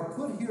if we are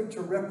put here to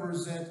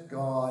represent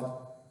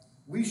God,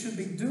 we should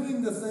be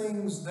doing the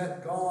things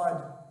that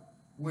God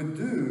would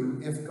do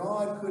if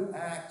God could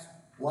act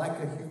like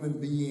a human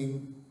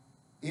being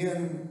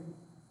in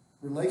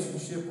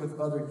relationship with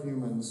other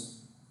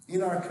humans,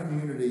 in our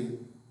community,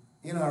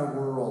 in our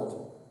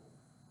world.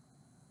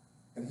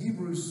 And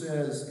Hebrews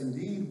says,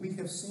 indeed, we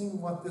have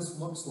seen what this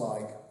looks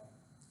like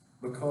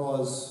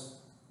because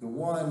the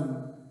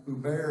one who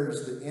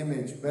bears the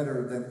image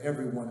better than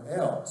everyone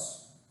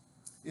else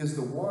is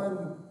the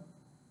one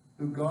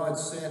who God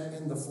sent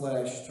in the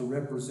flesh to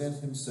represent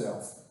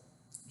himself,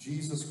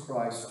 Jesus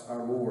Christ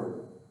our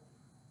Lord.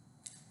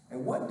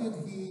 And what did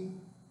he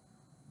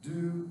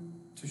do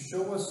to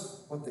show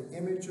us what the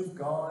image of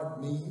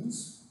God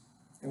means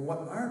and what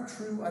our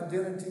true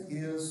identity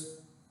is?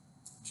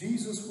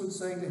 Jesus would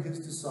say to his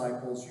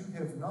disciples, you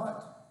have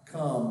not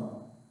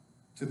come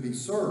to be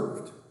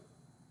served,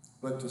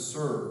 but to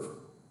serve.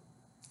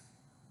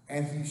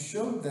 And he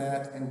showed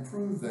that and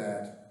proved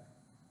that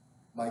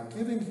by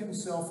giving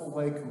himself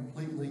away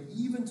completely,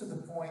 even to the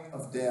point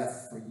of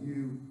death for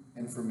you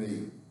and for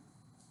me.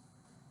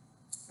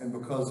 And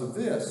because of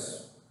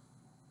this,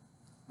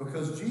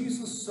 because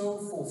Jesus so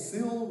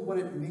fulfilled what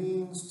it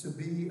means to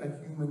be a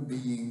human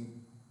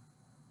being,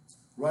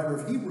 writer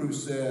of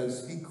Hebrews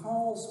says he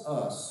calls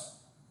us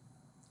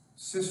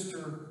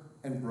sister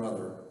and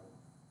brother.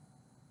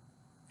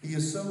 He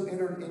has so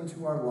entered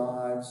into our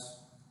lives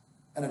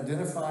and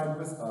identified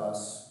with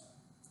us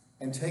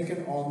and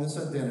taken on this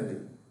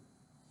identity.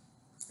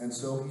 And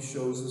so he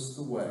shows us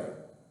the way.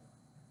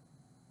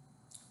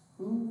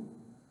 Who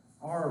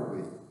are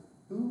we?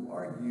 Who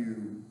are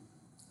you?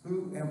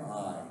 Who am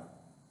I?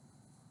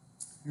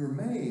 You're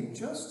made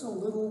just a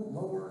little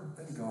lower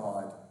than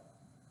God.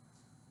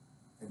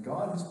 And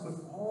God has put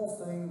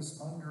all things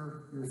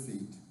under your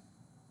feet.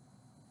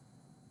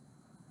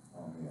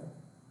 Amen.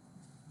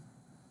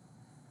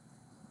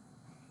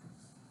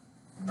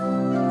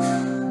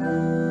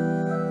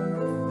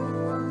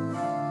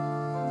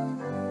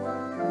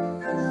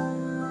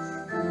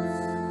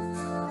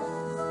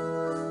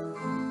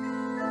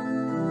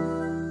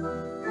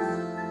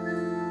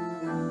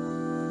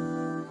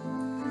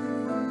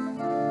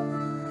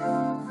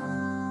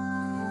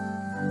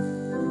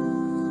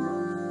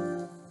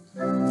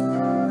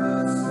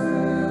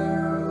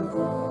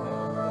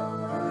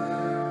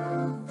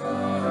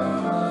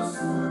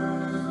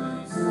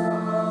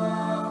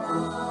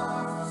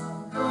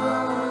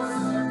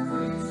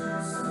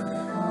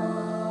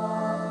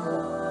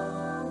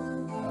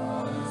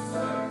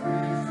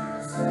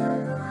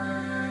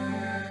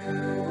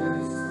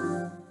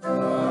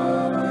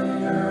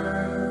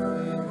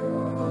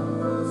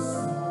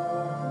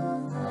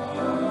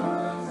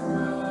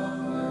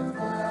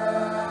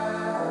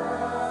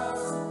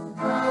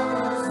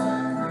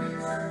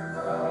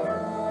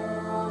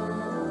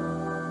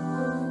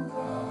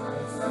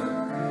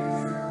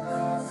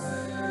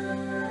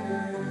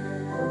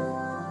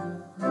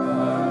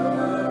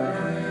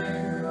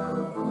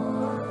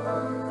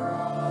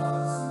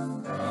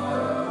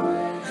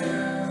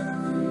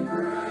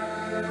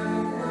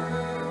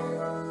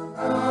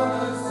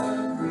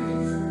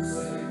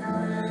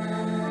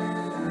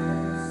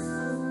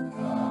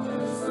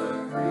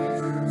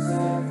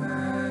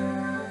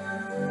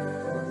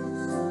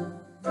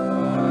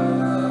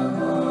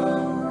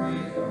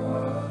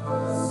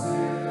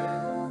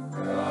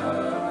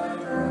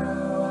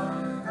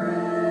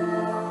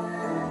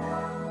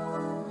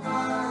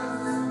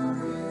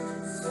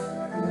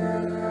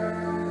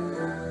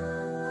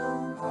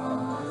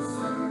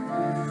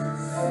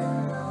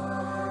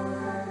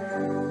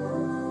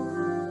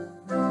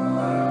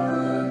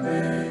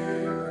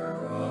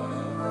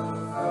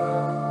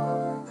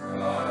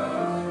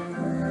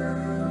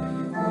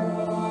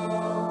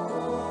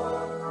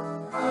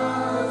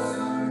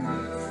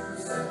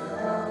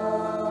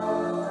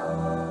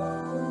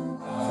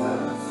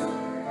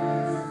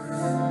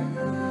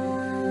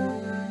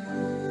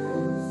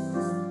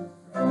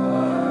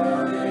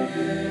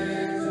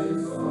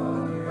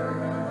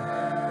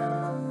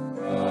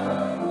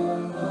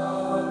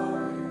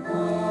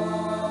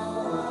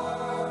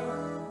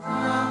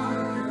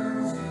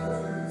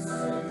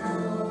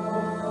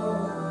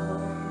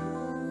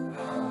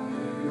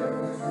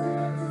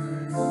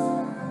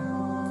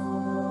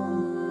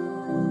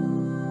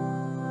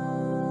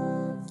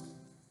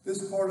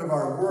 This part of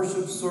our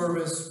worship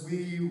service,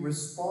 we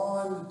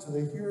respond to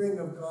the hearing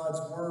of God's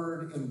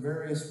word in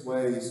various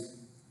ways.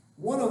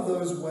 One of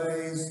those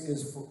ways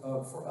is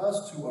for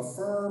us to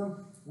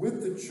affirm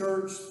with the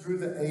church through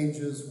the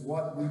ages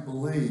what we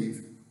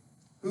believe,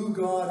 who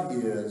God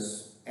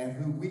is, and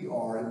who we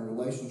are in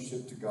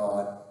relationship to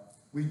God.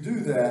 We do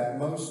that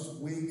most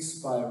weeks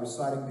by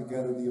reciting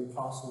together the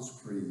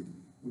Apostles' Creed.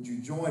 Would you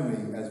join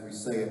me as we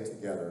say it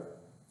together?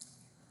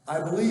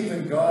 I believe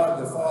in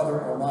God, the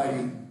Father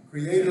Almighty,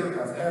 creator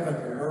of heaven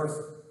and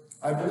earth.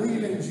 I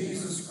believe in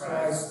Jesus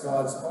Christ,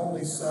 God's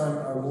only Son,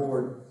 our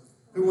Lord,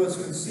 who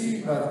was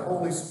conceived by the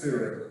Holy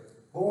Spirit,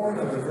 born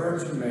of the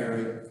Virgin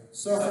Mary,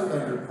 suffered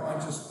under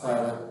Pontius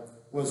Pilate,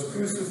 was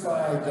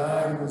crucified,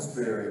 died, and was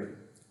buried.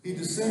 He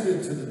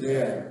descended to the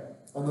dead.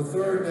 On the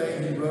third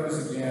day he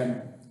rose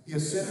again. He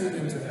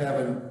ascended into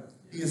heaven.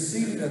 He is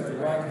seated at the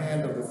right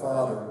hand of the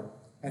Father,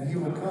 and he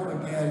will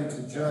come again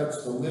to judge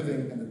the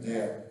living and the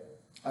dead.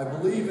 I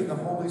believe in the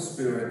Holy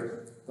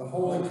Spirit, the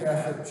Holy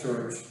Catholic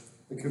Church,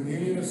 the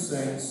communion of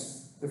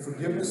saints, the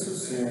forgiveness of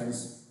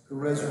sins, the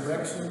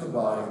resurrection of the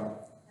body,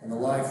 and the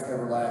life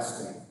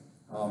everlasting.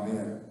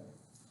 Amen.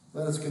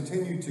 Let us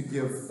continue to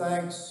give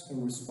thanks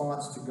in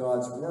response to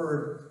God's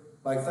word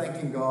by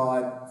thanking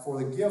God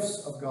for the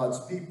gifts of God's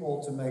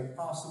people to make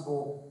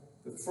possible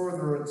the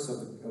furtherance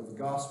of the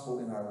gospel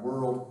in our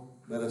world.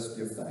 Let us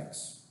give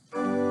thanks.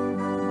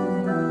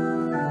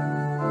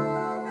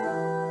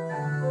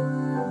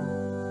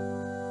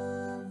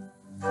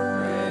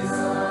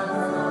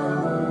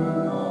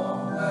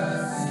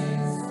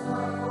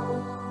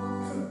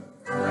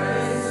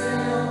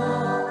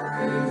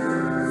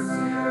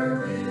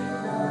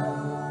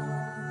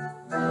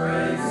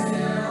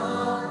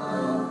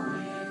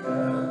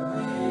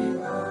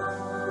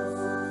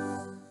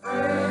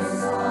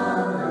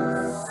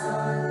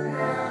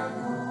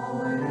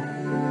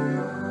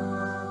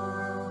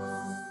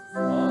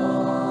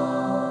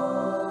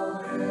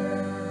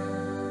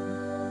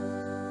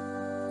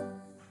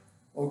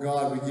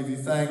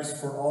 Thanks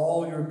for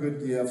all your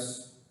good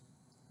gifts,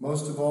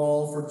 most of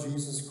all for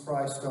Jesus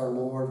Christ our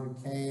Lord,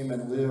 who came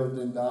and lived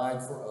and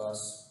died for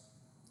us.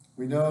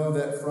 We know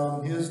that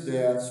from his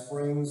death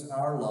springs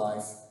our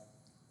life,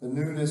 the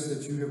newness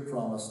that you have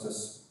promised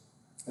us.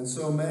 And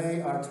so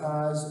may our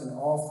tithes and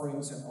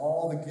offerings and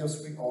all the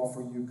gifts we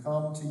offer you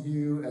come to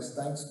you as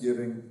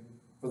thanksgiving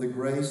for the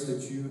grace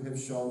that you have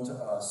shown to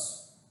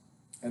us.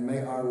 And may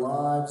our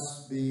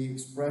lives be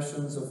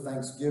expressions of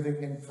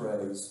thanksgiving and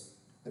praise,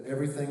 that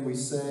everything we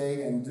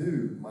say and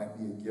do might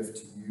be a gift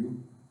to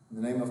you. In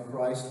the name of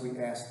Christ, we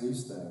ask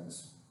these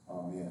things.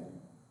 Amen.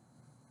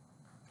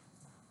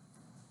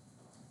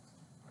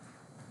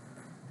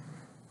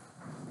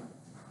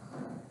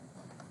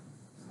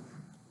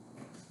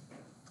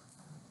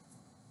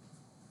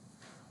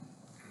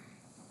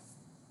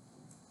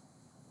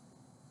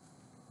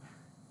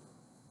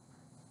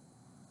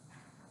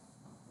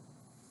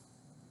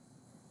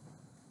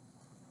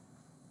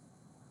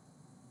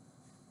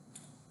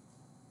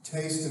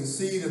 Taste and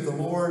see that the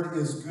Lord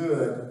is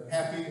good.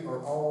 Happy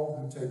are all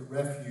who take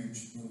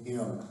refuge in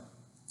him.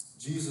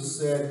 Jesus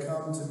said,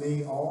 "Come to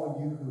me, all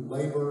you who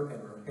labor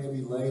and are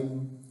heavy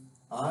laden.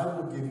 I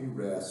will give you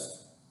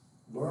rest.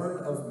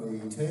 Learn of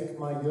me, take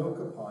my yoke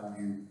upon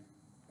you,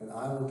 and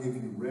I will give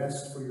you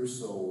rest for your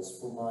souls.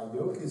 For my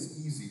yoke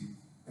is easy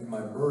and my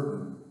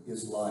burden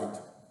is light."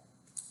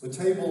 The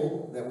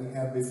table that we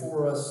have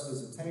before us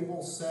is a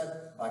table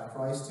set by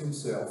Christ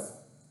himself.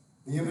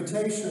 The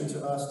invitation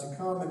to us to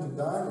come and to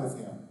dine with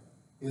him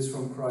is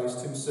from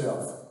Christ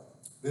himself.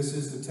 This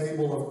is the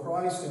table of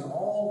Christ, and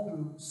all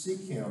who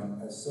seek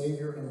him as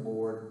Savior and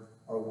Lord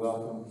are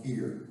welcome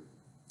here.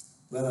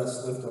 Let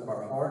us lift up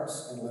our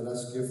hearts and let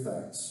us give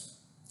thanks.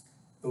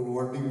 The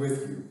Lord be with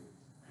you.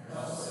 And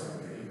also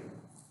with you.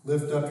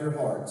 Lift up your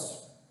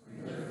hearts.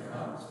 We lift them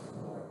up to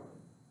the Lord.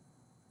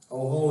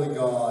 O holy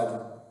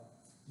God,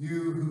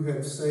 you who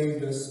have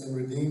saved us and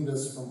redeemed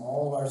us from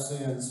all our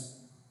sins,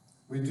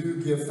 we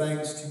do give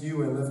thanks to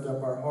you and lift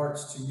up our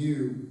hearts to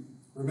you,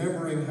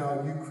 remembering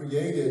how you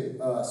created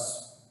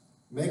us,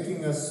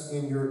 making us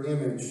in your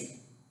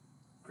image,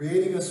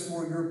 creating us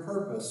for your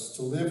purpose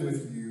to live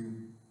with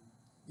you,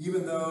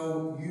 even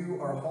though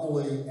you are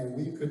holy and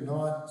we could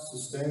not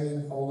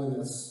sustain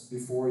holiness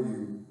before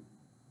you.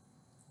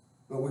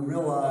 But we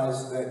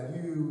realize that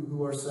you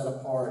who are set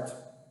apart,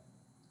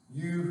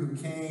 you who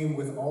came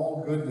with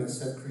all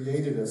goodness, have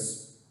created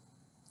us.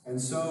 And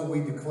so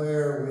we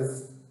declare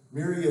with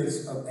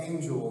myriads of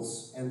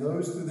angels and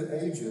those through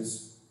the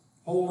ages,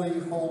 "Holy,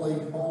 holy,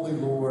 holy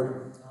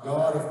Lord,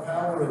 God of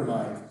power and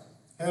might.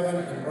 Heaven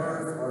and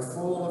earth are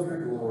full of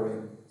your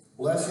glory.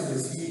 Blessed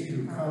is he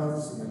who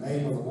comes in the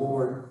name of the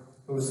Lord.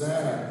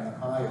 Hosanna in the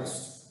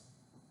highest."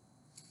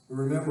 We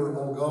remember,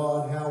 O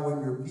God, how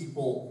when your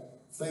people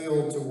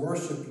failed to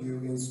worship you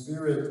in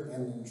spirit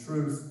and in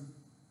truth,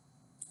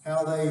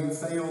 how they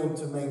failed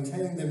to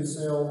maintain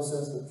themselves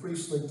as the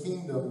priestly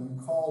kingdom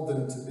you called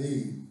them to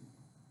be.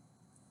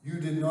 You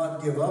did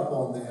not give up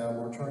on them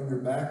or turn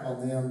your back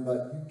on them,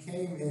 but you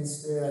came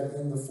instead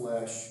in the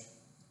flesh,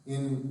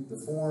 in the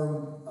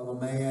form of a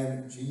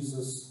man,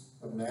 Jesus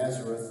of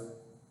Nazareth,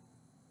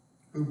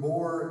 who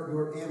bore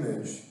your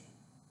image,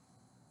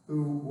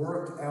 who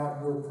worked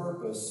out your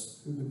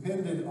purpose, who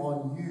depended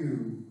on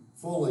you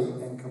fully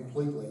and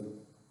completely,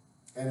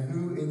 and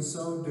who in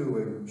so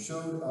doing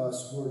showed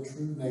us your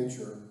true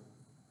nature.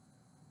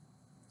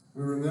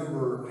 We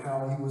remember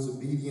how he was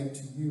obedient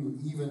to you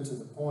even to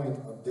the point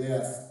of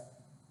death,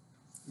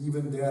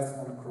 even death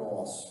on a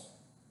cross.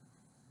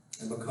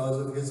 And because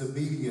of his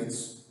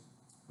obedience,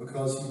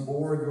 because he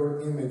bore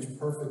your image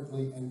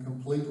perfectly and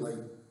completely,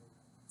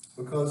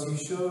 because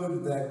he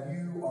showed that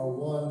you are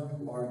one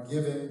who are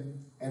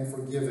giving and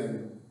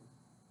forgiving,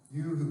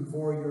 you who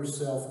pour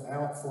yourself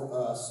out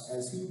for us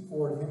as he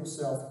poured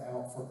himself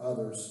out for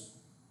others.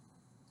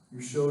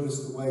 You showed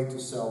us the way to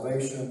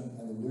salvation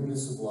and the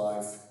newness of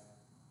life.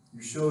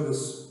 You showed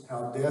us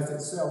how death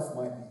itself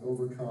might be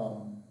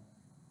overcome.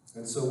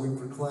 And so we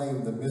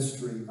proclaim the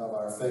mystery of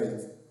our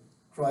faith.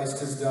 Christ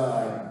has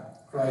died.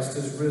 Christ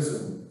has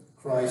risen.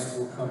 Christ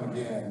will come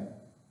again.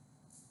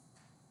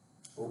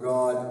 O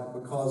God,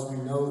 because we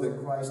know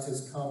that Christ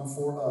has come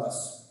for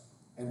us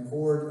and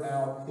poured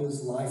out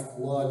his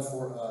lifeblood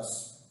for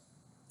us,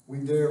 we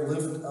dare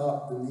lift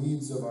up the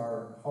needs of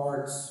our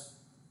hearts,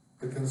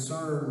 the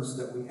concerns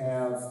that we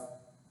have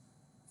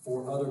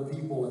for other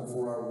people and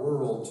for our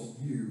world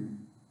to you.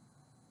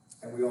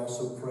 And we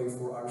also pray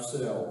for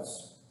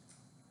ourselves,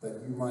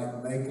 that you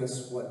might make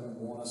us what you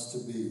want us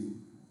to be.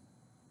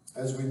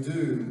 As we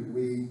do,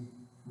 we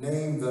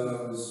name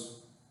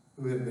those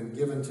who have been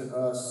given to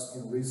us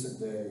in recent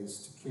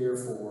days to care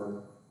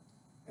for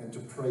and to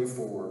pray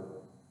for.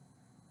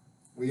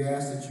 We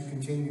ask that you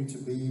continue to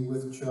be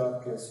with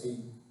Chuck as he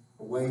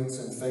awaits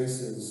and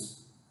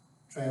faces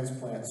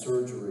transplant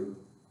surgery.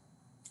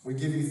 We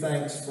give you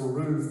thanks for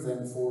Ruth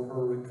and for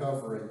her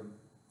recovery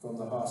from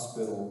the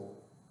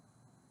hospital.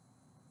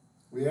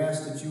 We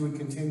ask that you would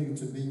continue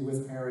to be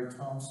with Harry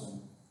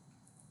Thompson,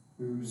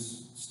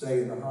 whose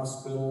stay in the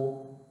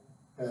hospital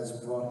has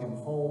brought him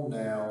home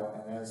now,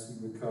 and as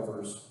he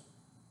recovers,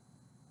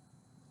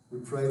 we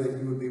pray that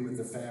you would be with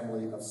the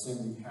family of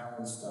Cindy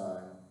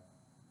Hallenstein,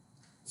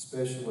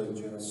 especially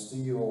Jenna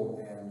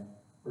Steele and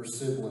her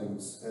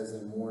siblings as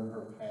they mourn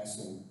her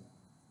passing.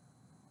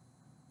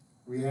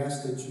 We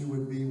ask that you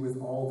would be with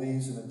all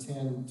these and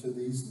attend to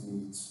these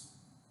needs,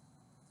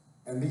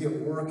 and be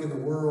at work in the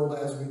world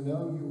as we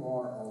know you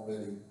are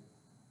already,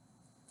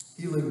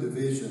 healing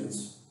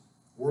divisions,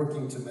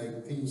 working to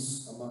make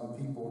peace among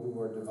people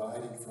who are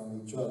divided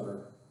from each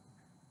other,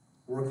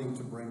 working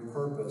to bring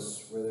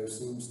purpose where there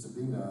seems to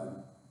be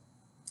none.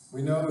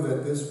 We know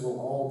that this will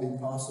all be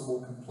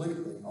possible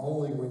completely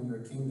only when your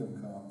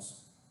kingdom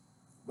comes,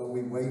 but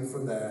we wait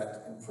for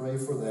that and pray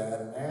for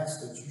that and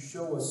ask that you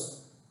show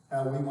us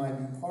how we might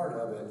be part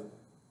of it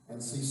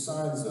and see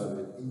signs of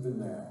it even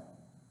now.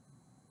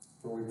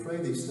 For we pray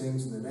these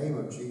things in the name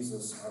of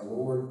Jesus, our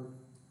Lord,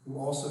 who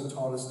also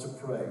taught us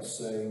to pray,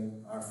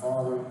 saying, Our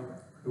Father,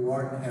 who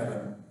art in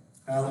heaven,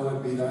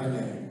 hallowed be thy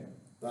name.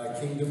 Thy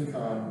kingdom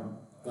come,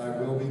 thy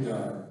will be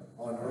done,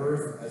 on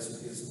earth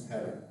as it is in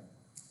heaven.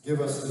 Give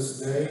us this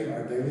day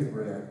our daily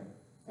bread,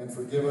 and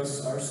forgive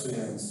us our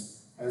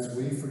sins, as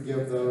we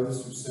forgive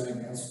those who sin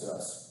against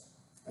us.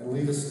 And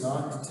lead us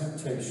not to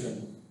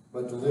temptation,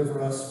 but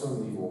deliver us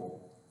from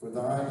evil. For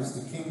thine is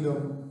the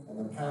kingdom, and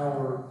the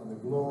power, and the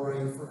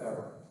glory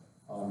forever.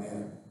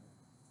 Amen.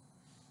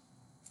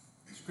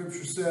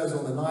 Scripture says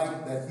on the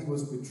night that he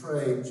was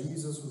betrayed,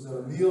 Jesus was at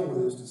a meal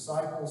with his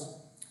disciples.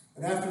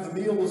 And after the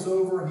meal was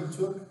over, he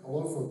took a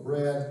loaf of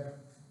bread,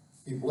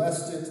 he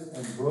blessed it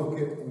and broke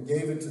it and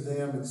gave it to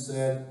them and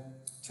said,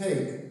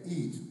 Take,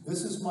 eat,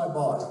 this is my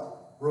body,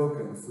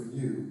 broken for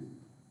you.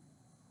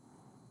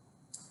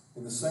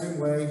 In the same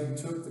way,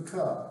 he took the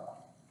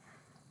cup,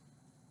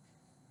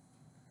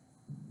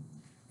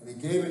 and he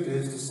gave it to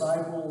his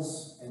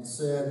disciples and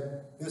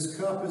said, This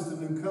cup is the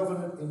new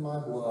covenant in my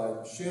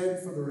blood,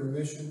 shed for the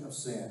remission of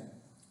sin.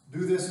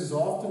 Do this as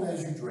often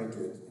as you drink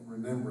it in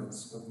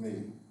remembrance of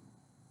me.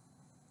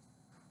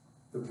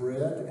 The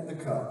bread and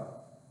the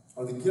cup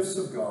are the gifts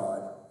of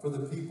God for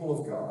the people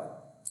of God,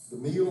 the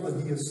meal that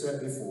he has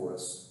set before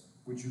us.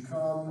 Would you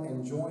come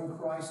and join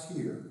Christ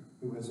here,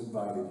 who has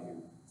invited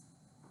you?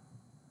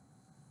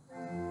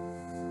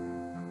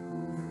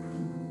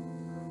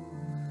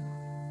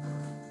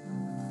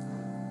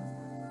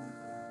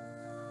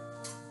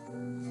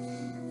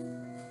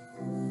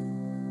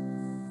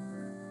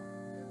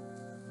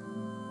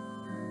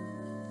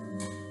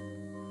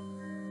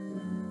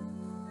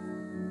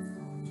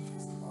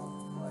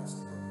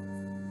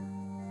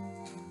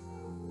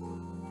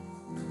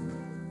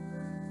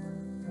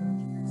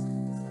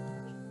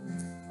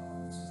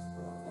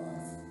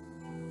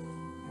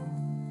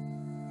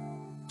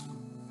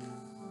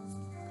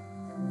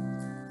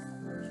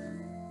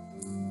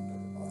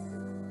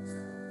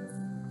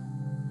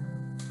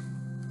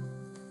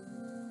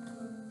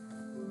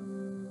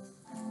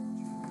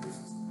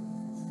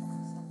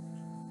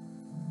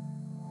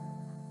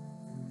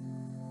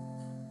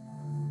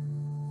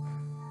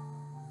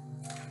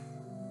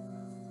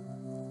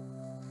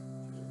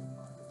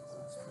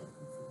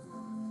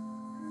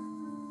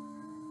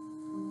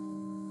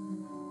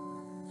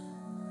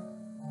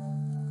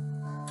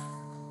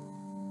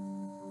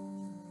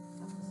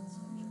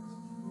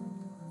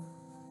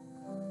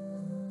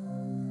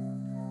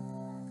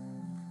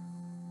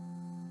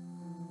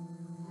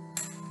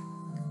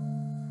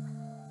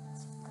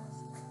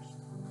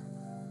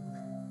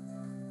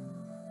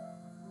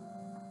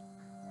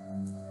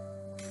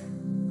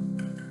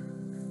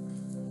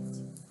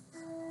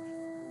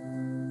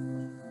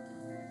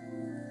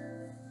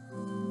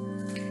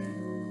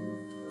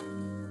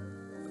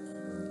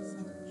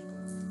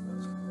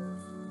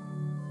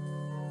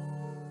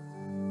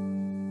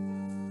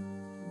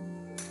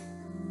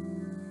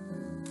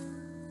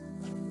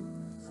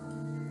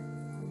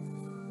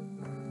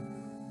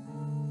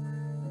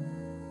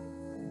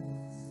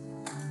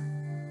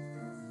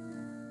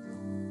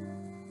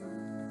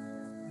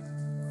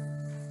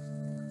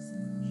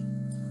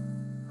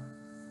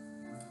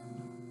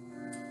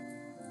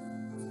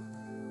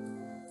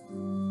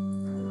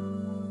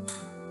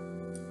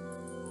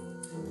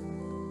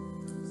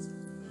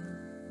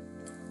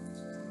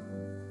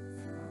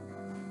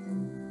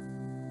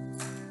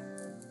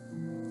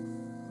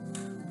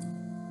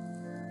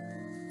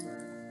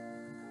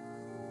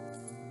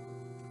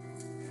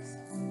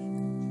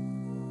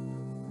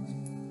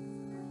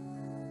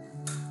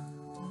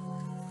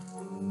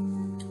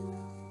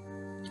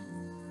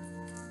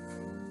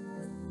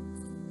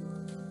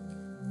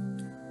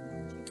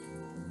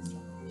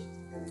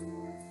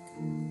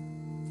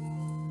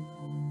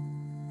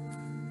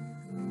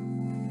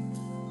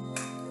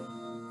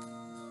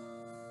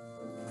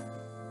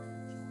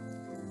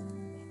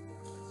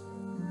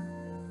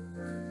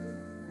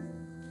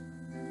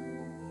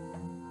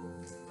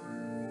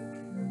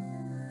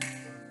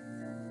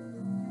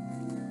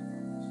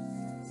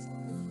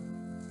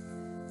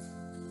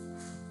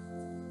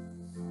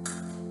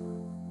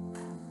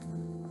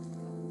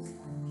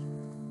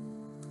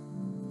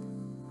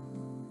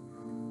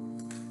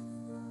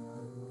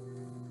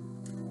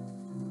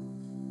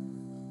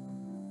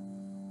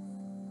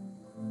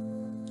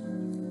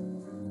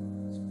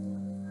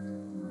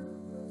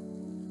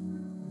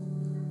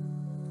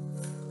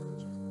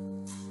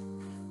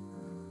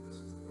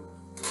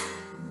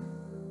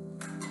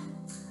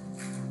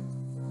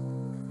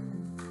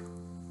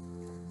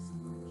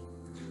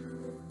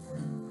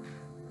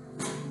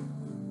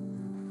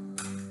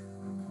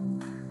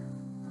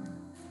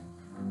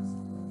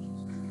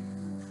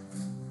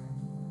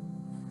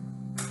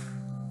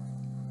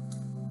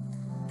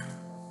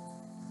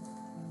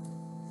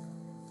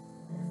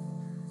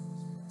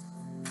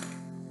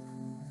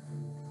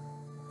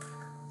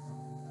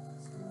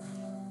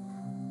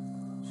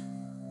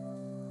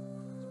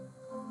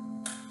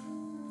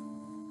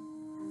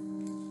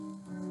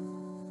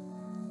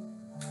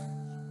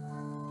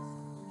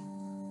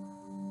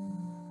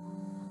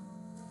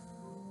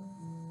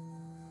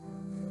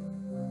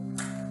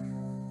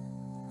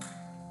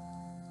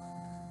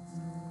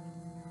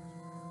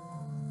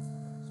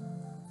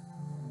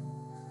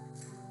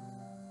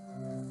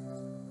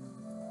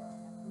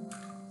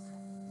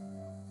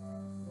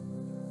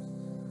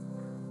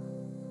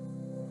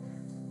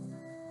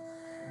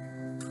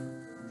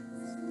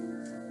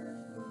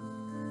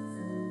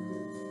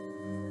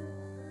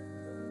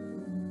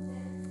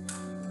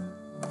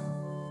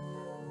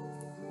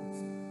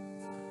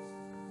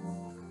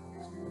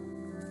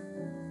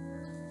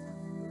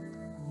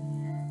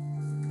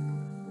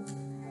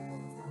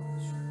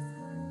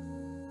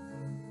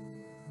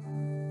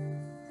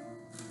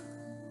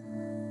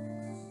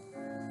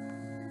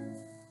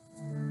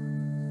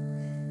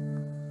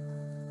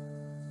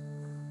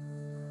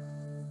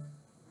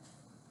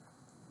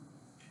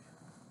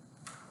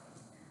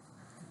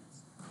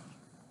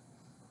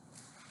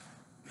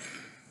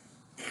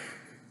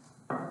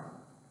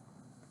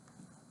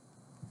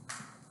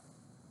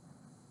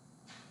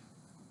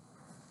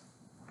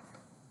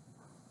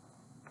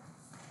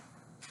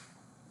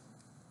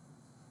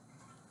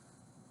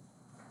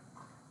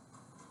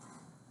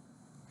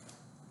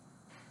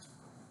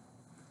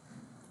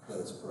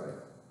 us pray.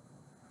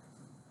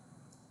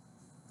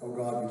 Oh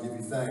God, we give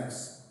you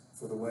thanks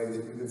for the way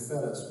that you have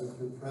fed us with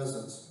your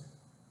presence,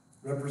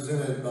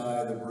 represented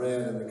by the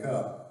bread and the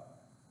cup.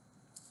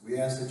 We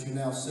ask that you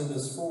now send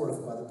us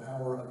forth by the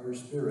power of your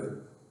Spirit,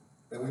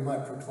 that we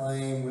might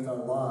proclaim with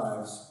our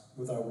lives,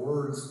 with our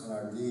words and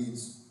our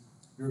deeds,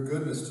 your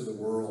goodness to the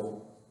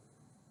world,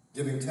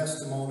 giving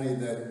testimony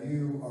that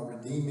you are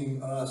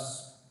redeeming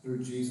us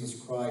through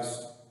Jesus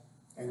Christ,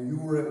 and you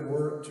were at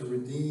work to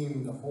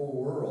redeem the whole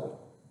world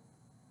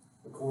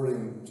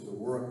according to the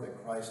work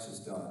that Christ has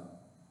done,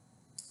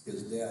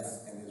 his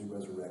death and his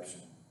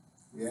resurrection.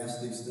 We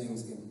ask these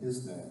things in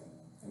his name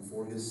and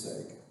for his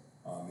sake.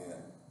 Amen.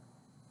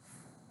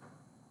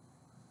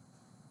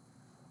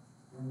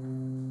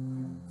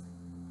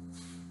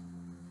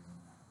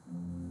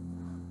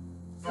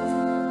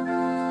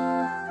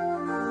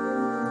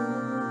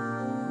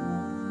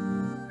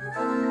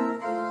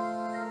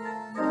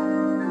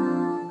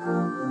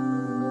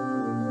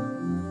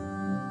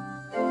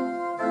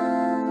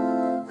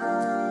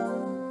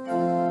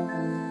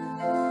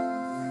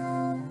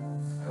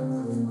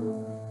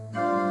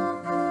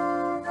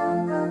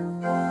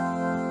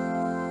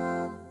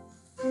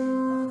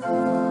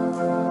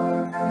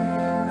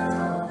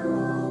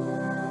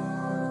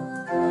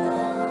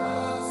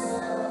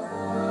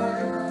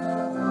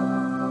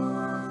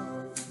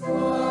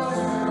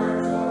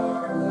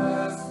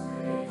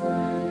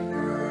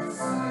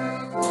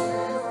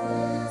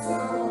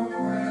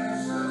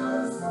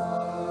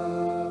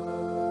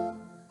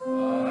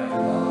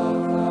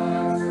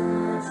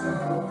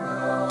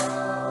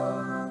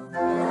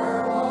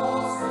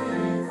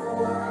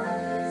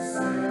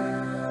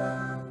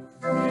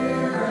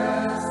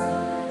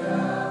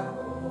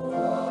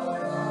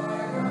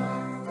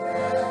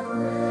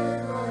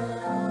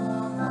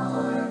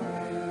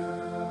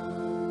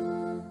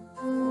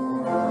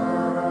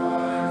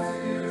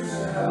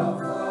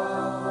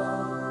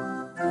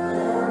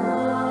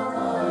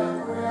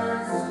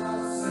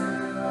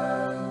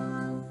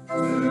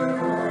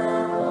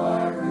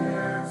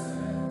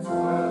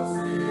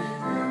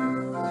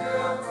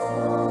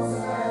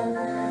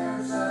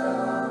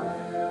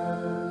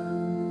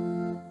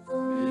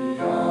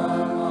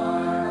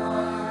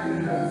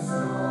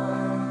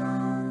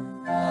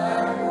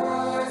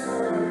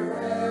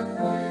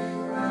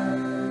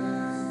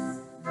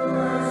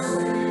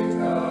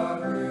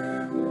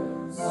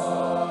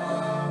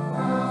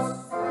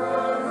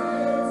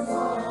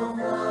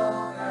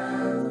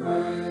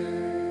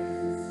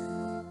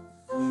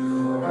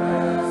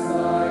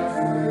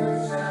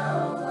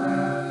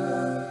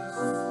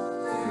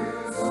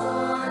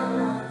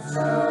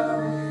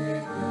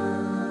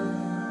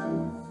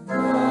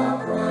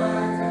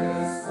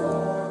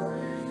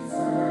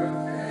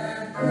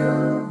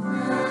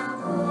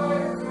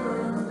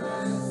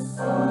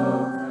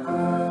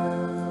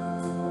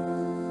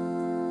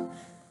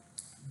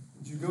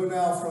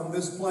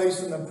 This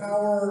place in the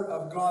power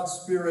of God's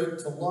Spirit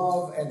to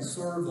love and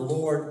serve the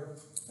Lord.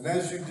 And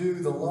as you do,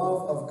 the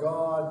love of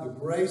God, the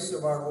grace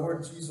of our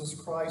Lord Jesus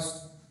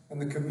Christ,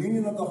 and the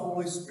communion of the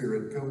Holy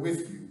Spirit go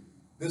with you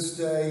this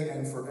day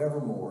and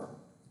forevermore.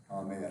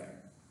 Amen.